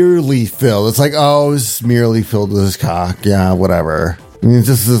merely filled. It's like, oh, it's merely filled with his cock. Yeah, whatever. I mean,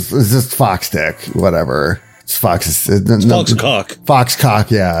 it's just fox dick. Whatever. It's fox. It's fox cock. Fox cock,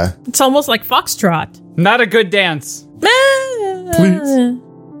 yeah. It's almost like foxtrot. Not a good dance. Please.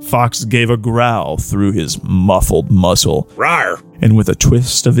 Fox gave a growl through his muffled muzzle. Rawr! And with a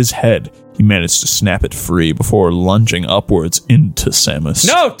twist of his head, he managed to snap it free before lunging upwards into Samus.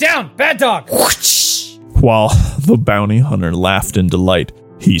 No, down! Bad dog! While the bounty hunter laughed in delight,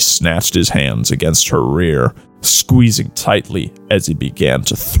 he snatched his hands against her rear, squeezing tightly as he began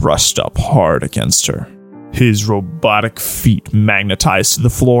to thrust up hard against her. His robotic feet magnetized to the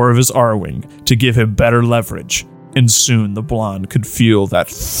floor of his R-wing to give him better leverage, and soon the blonde could feel that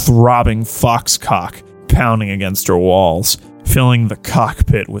throbbing fox cock pounding against her walls, filling the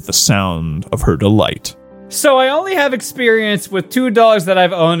cockpit with the sound of her delight. So I only have experience with 2 dogs that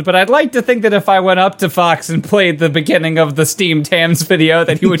I've owned, but I'd like to think that if I went up to Fox and played the beginning of the Steam Tams video,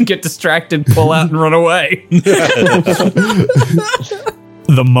 that he would get distracted, pull out, and run away.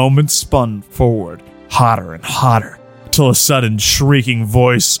 The moment spun forward, hotter and hotter, till a sudden shrieking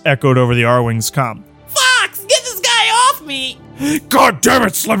voice echoed over the R-Wing's comm. Fox, get this guy off me! God damn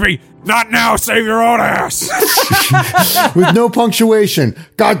it, Slippy! Not now, save your own ass! With no punctuation.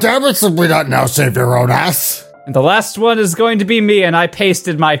 God damn it, Slippy, not now, save your own ass! And the last one is going to be me, and I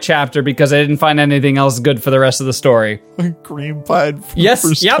pasted my chapter because I didn't find anything else good for the rest of the story. Cream pied for yes, the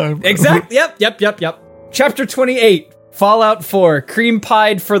first time. Exactly. Yep. Chapter 28, Fallout 4, cream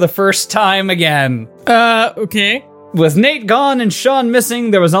pied for the first time again. Okay. With Nate gone and Sean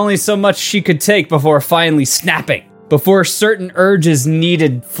missing, there was only so much she could take before finally snapping. Before certain urges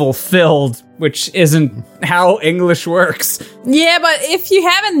needed fulfilled, which isn't how English works. Yeah, but if you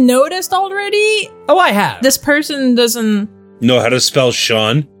haven't noticed already... Oh, I have. This person doesn't... Know how to spell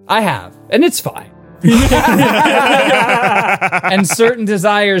Sean? I have, and it's fine. And certain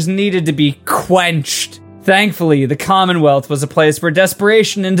desires needed to be quenched. Thankfully, the Commonwealth was a place where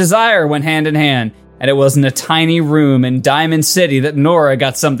desperation and desire went hand in hand, and it was in a tiny room in Diamond City that Nora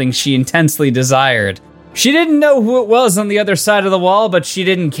got something she intensely desired. She didn't know who it was on the other side of the wall, but she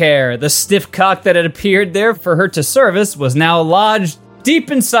didn't care. The stiff cock that had appeared there for her to service was now lodged deep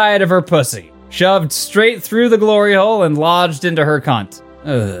inside of her pussy, shoved straight through the glory hole and lodged into her cunt.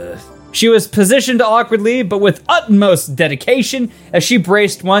 Ugh. She was positioned awkwardly, but with utmost dedication, as she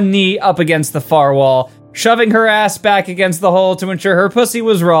braced one knee up against the far wall, shoving her ass back against the hole to ensure her pussy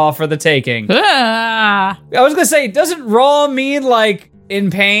was raw for the taking. Ah. I was gonna say, doesn't raw mean, like,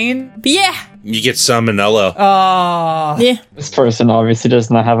 in pain? Yeah. You get salmonella. Ah. Yeah. This person obviously does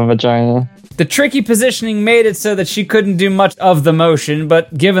not have a vagina. The tricky positioning made it so that she couldn't do much of the motion,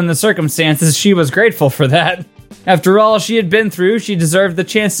 but given the circumstances, she was grateful for that. After all she had been through, she deserved the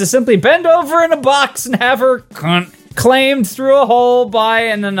chance to simply bend over in a box and have her cunt claimed through a hole by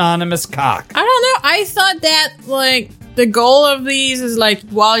an anonymous cock. I don't know. I thought that, like, the goal of these is, like,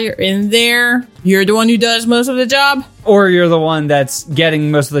 while you're in there, you're the one who does most of the job. Or you're the one that's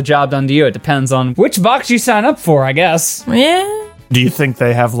getting most of the job done to you. It depends on which box you sign up for, I guess. Yeah. Do you think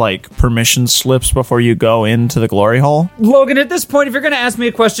they have, like, permission slips before you go into the glory hole? Logan, at this point, if you're going to ask me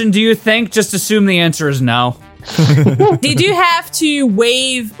a question, do you think? Just assume the answer is no. Did you have to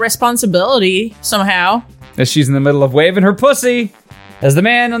waive responsibility somehow? As she's in the middle of waving her pussy. As the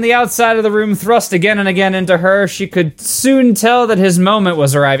man on the outside of the room thrust again and again into her, she could soon tell that his moment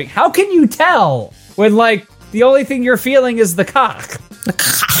was arriving. How can you tell when, like, the only thing you're feeling is the cock? The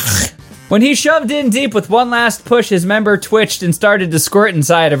cock. When he shoved in deep with one last push, his member twitched and started to squirt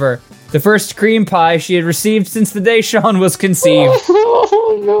inside of her. The first cream pie she had received since the day Sean was conceived.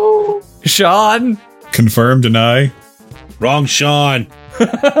 Oh, no. Sean? Confirm, deny? Wrong Sean.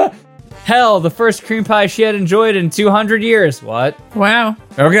 Hell, the first cream pie she had enjoyed in 200 years. What? Wow.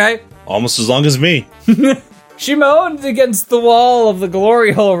 Okay. Almost as long as me. She moaned against the wall of the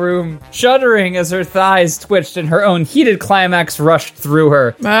glory hole room, shuddering as her thighs twitched and her own heated climax rushed through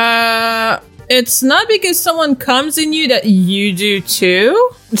her. It's not because someone comes in you that you do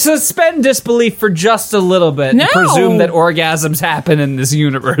too? Suspend disbelief for just a little bit No. and presume that orgasms happen in this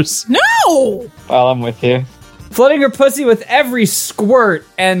universe. No! Well, I'm with you. Flooding her pussy with every squirt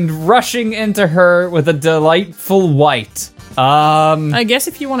and rushing into her with a delightful white. I guess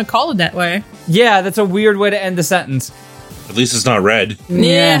if you want to call it that way. Yeah, that's a weird way to end the sentence. At least it's not red.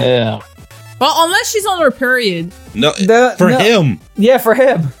 Yeah. Well, unless she's on her period. No, for him. Yeah, for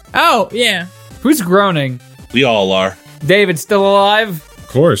him. Oh, yeah. Who's groaning? We all are. David still alive? Of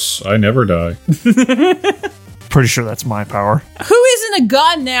course, I never die. Pretty sure that's my power. Who isn't a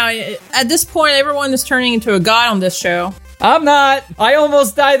god now? At this point, everyone is turning into a god on this show. I'm not. I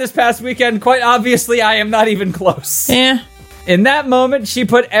almost died this past weekend. Quite obviously, I am not even close. Yeah. In that moment, she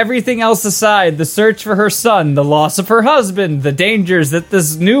put everything else aside. The search for her son, the loss of her husband, the dangers that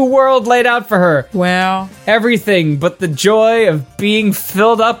this new world laid out for her. Wow. Everything but the joy of being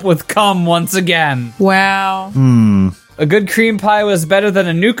filled up with cum once again. Wow. A good cream pie was better than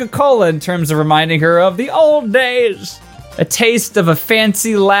a Nuka-Cola in terms of reminding her of the old days. A taste of a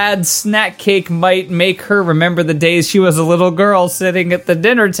fancy lad snack cake might make her remember the days she was a little girl sitting at the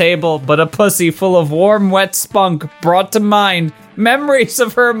dinner table, but a pussy full of warm, wet spunk brought to mind memories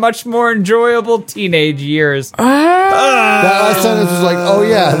of her much more enjoyable teenage years. That last sentence was like, oh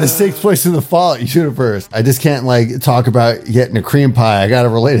yeah, this takes place in the Fallout universe. I just can't, like, talk about getting a cream pie. I gotta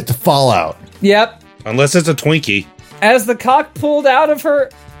relate it to Fallout. Yep. Unless it's a Twinkie. As the cock pulled out of her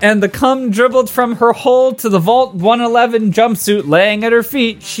and the cum dribbled from her hole to the Vault 111 jumpsuit laying at her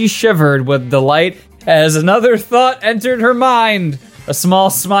feet, she shivered with delight as another thought entered her mind. A small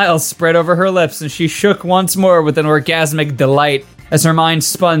smile spread over her lips, and she shook once more with an orgasmic delight as her mind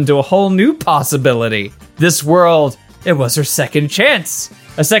spun to a whole new possibility. This world, it was her second chance.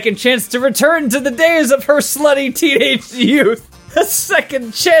 A second chance to return to the days of her slutty teenage youth. A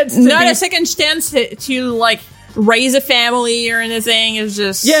second chance to Not a second chance to like, raise a family or anything. It's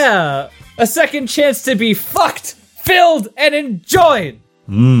just... Yeah, a second chance to be fucked, filled, and enjoyed.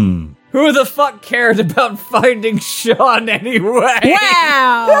 Who the fuck cared about finding Sean anyway?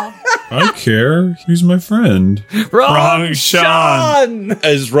 Wow! I care. He's my friend. Wrong Sean!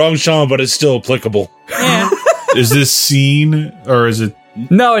 It's wrong Sean, but it's still applicable. Yeah. Is this scene or is it?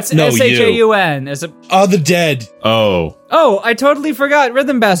 No, it's No, SHAUN. Is it? Oh, the dead. Oh, I totally forgot.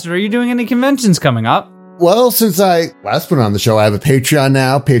 Rhythm Bastard, are you doing any conventions coming up? Well, since I last went on the show, I have a Patreon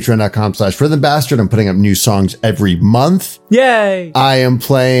now, patreon.com/rhythmbastard. I'm putting up new songs every month. Yay! I am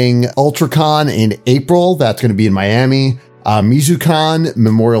playing UltraCon in April. That's going to be in Miami. MizuCon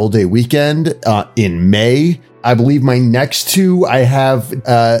Memorial Day weekend in May. I believe my next two, I have,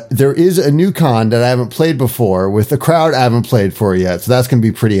 there is a new con that I haven't played before with a crowd I haven't played for yet. So that's going to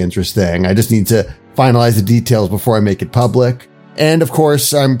be pretty interesting. I just need to finalize the details before I make it public. And of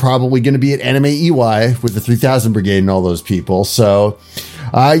course, I'm probably going to be at Anime EY with the 3000 Brigade and all those people. So,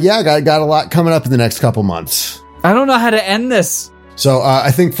 got a lot coming up in the next couple months. I don't know how to end this. So,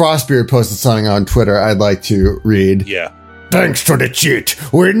 I think Frostbeard posted something on Twitter I'd like to read. Yeah. Thanks to the cheat,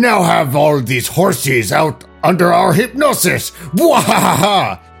 we now have all these horses out under our hypnosis.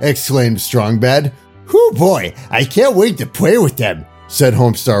 Wahaha! Exclaimed Strongbed. Whoo boy, I can't wait to play with them, said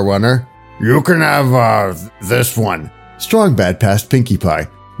Homestar Runner. You can have, this one. Strongbad passed Pinkie Pie.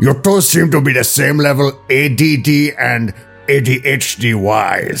 Your toes seem to be the same level ADD and ADHD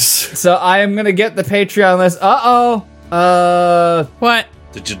wise. So I am going to get the Patreon list. What?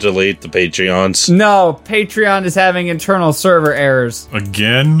 Did you delete the Patreons? No, Patreon is having internal server errors.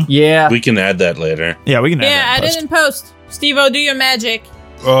 Again? Yeah. We can add that later. Yeah, we can add it in post. Steve-O, do your magic.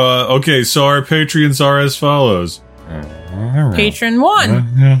 Okay, so our Patreons are as follows. Patron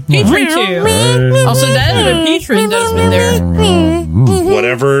 1. Patron 2. Also, that other patron does been there.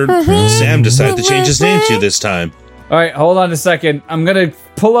 Whatever Sam decided to change his name to this time. All right, hold on a second. I'm going to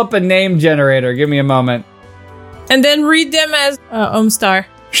pull up a name generator. Give me a moment. And then read them as Omstar.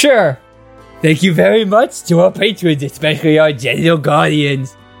 Sure. Thank you very much to our patrons, especially our General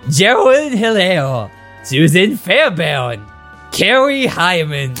Guardians. Geraldine Hilaire, Susan Fairbairn, Carrie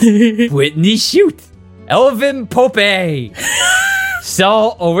Hyman, Whitney Shute, Elvin Pope,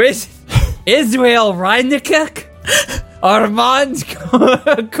 Saul Oris, Israel Reinekek, Armand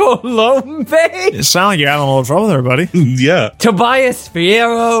Colombe. It sounds like you got in a little trouble there, buddy. Yeah. Tobias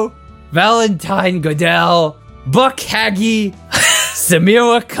Fierro, Valentine Goodell, Buck Haggy,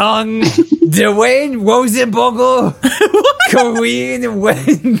 Samira Kung, Dwayne Rosenbogle, Corinne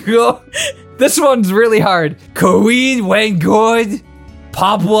Wengord. This one's really hard. Corinne Wengord,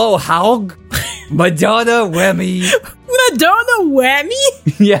 Pablo Haug, Madonna Wemmy. Madonna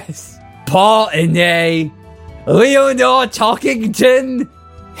Wemmy? Yes. Paul Ine, Leonor Talkington,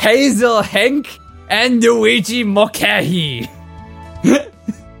 Hazel Henk, and Luigi Mulcahy.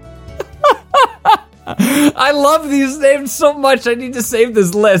 I love these names so much. I need to save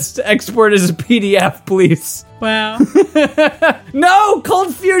this list. Export as a PDF, please. Wow. No!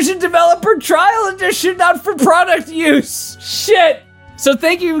 Cold Fusion Developer Trial Edition, not for product use. Shit. So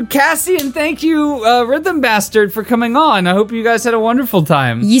thank you, Cassie, and thank you, Rhythm Bastard, for coming on. I hope you guys had a wonderful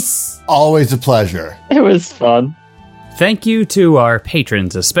time. Yes. Always a pleasure. It was fun. Thank you to our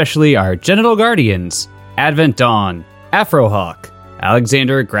patrons, especially our Genital Guardians, Advent Dawn, Afrohawk,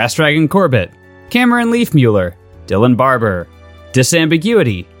 Alexander Grassdragon Corbett, Cameron Leafmuller, Dylan Barber,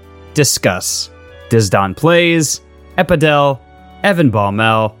 Disambiguity, Discuss, Dizdon Plays, Epidel, Evan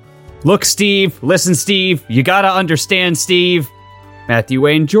Baumel, Look Steve, Listen Steve, You Gotta Understand Steve, Matthew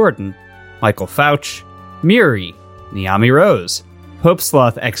Wayne Jordan, Michael Fauch, Muri, Niami Rose, Hope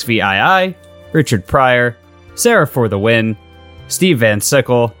Sloth XVII, Richard Pryor, Sarah for the Win, Steve Van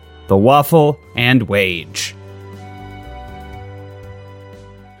Sickle, The Waffle, and Wage.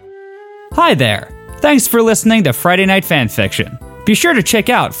 Hi there. Thanks for listening to Friday Night Fanfiction. Be sure to check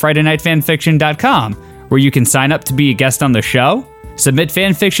out FridayNightFanfiction.com, where you can sign up to be a guest on the show, submit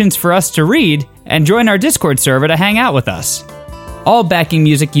fanfictions for us to read, and join our Discord server to hang out with us. All backing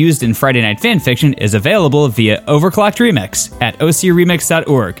music used in Friday Night Fanfiction is available via Overclocked Remix at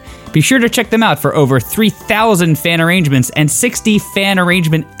ocremix.org. Be sure to check them out for over 3,000 fan arrangements and 60 fan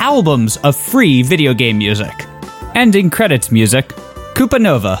arrangement albums of free video game music. Ending credits music, Koopa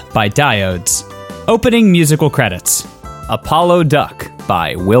Nova by Diodes. Opening musical credits, Apollo Duck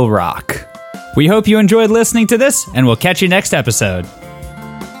by Will Rock. We hope you enjoyed listening to this, and we'll catch you next episode.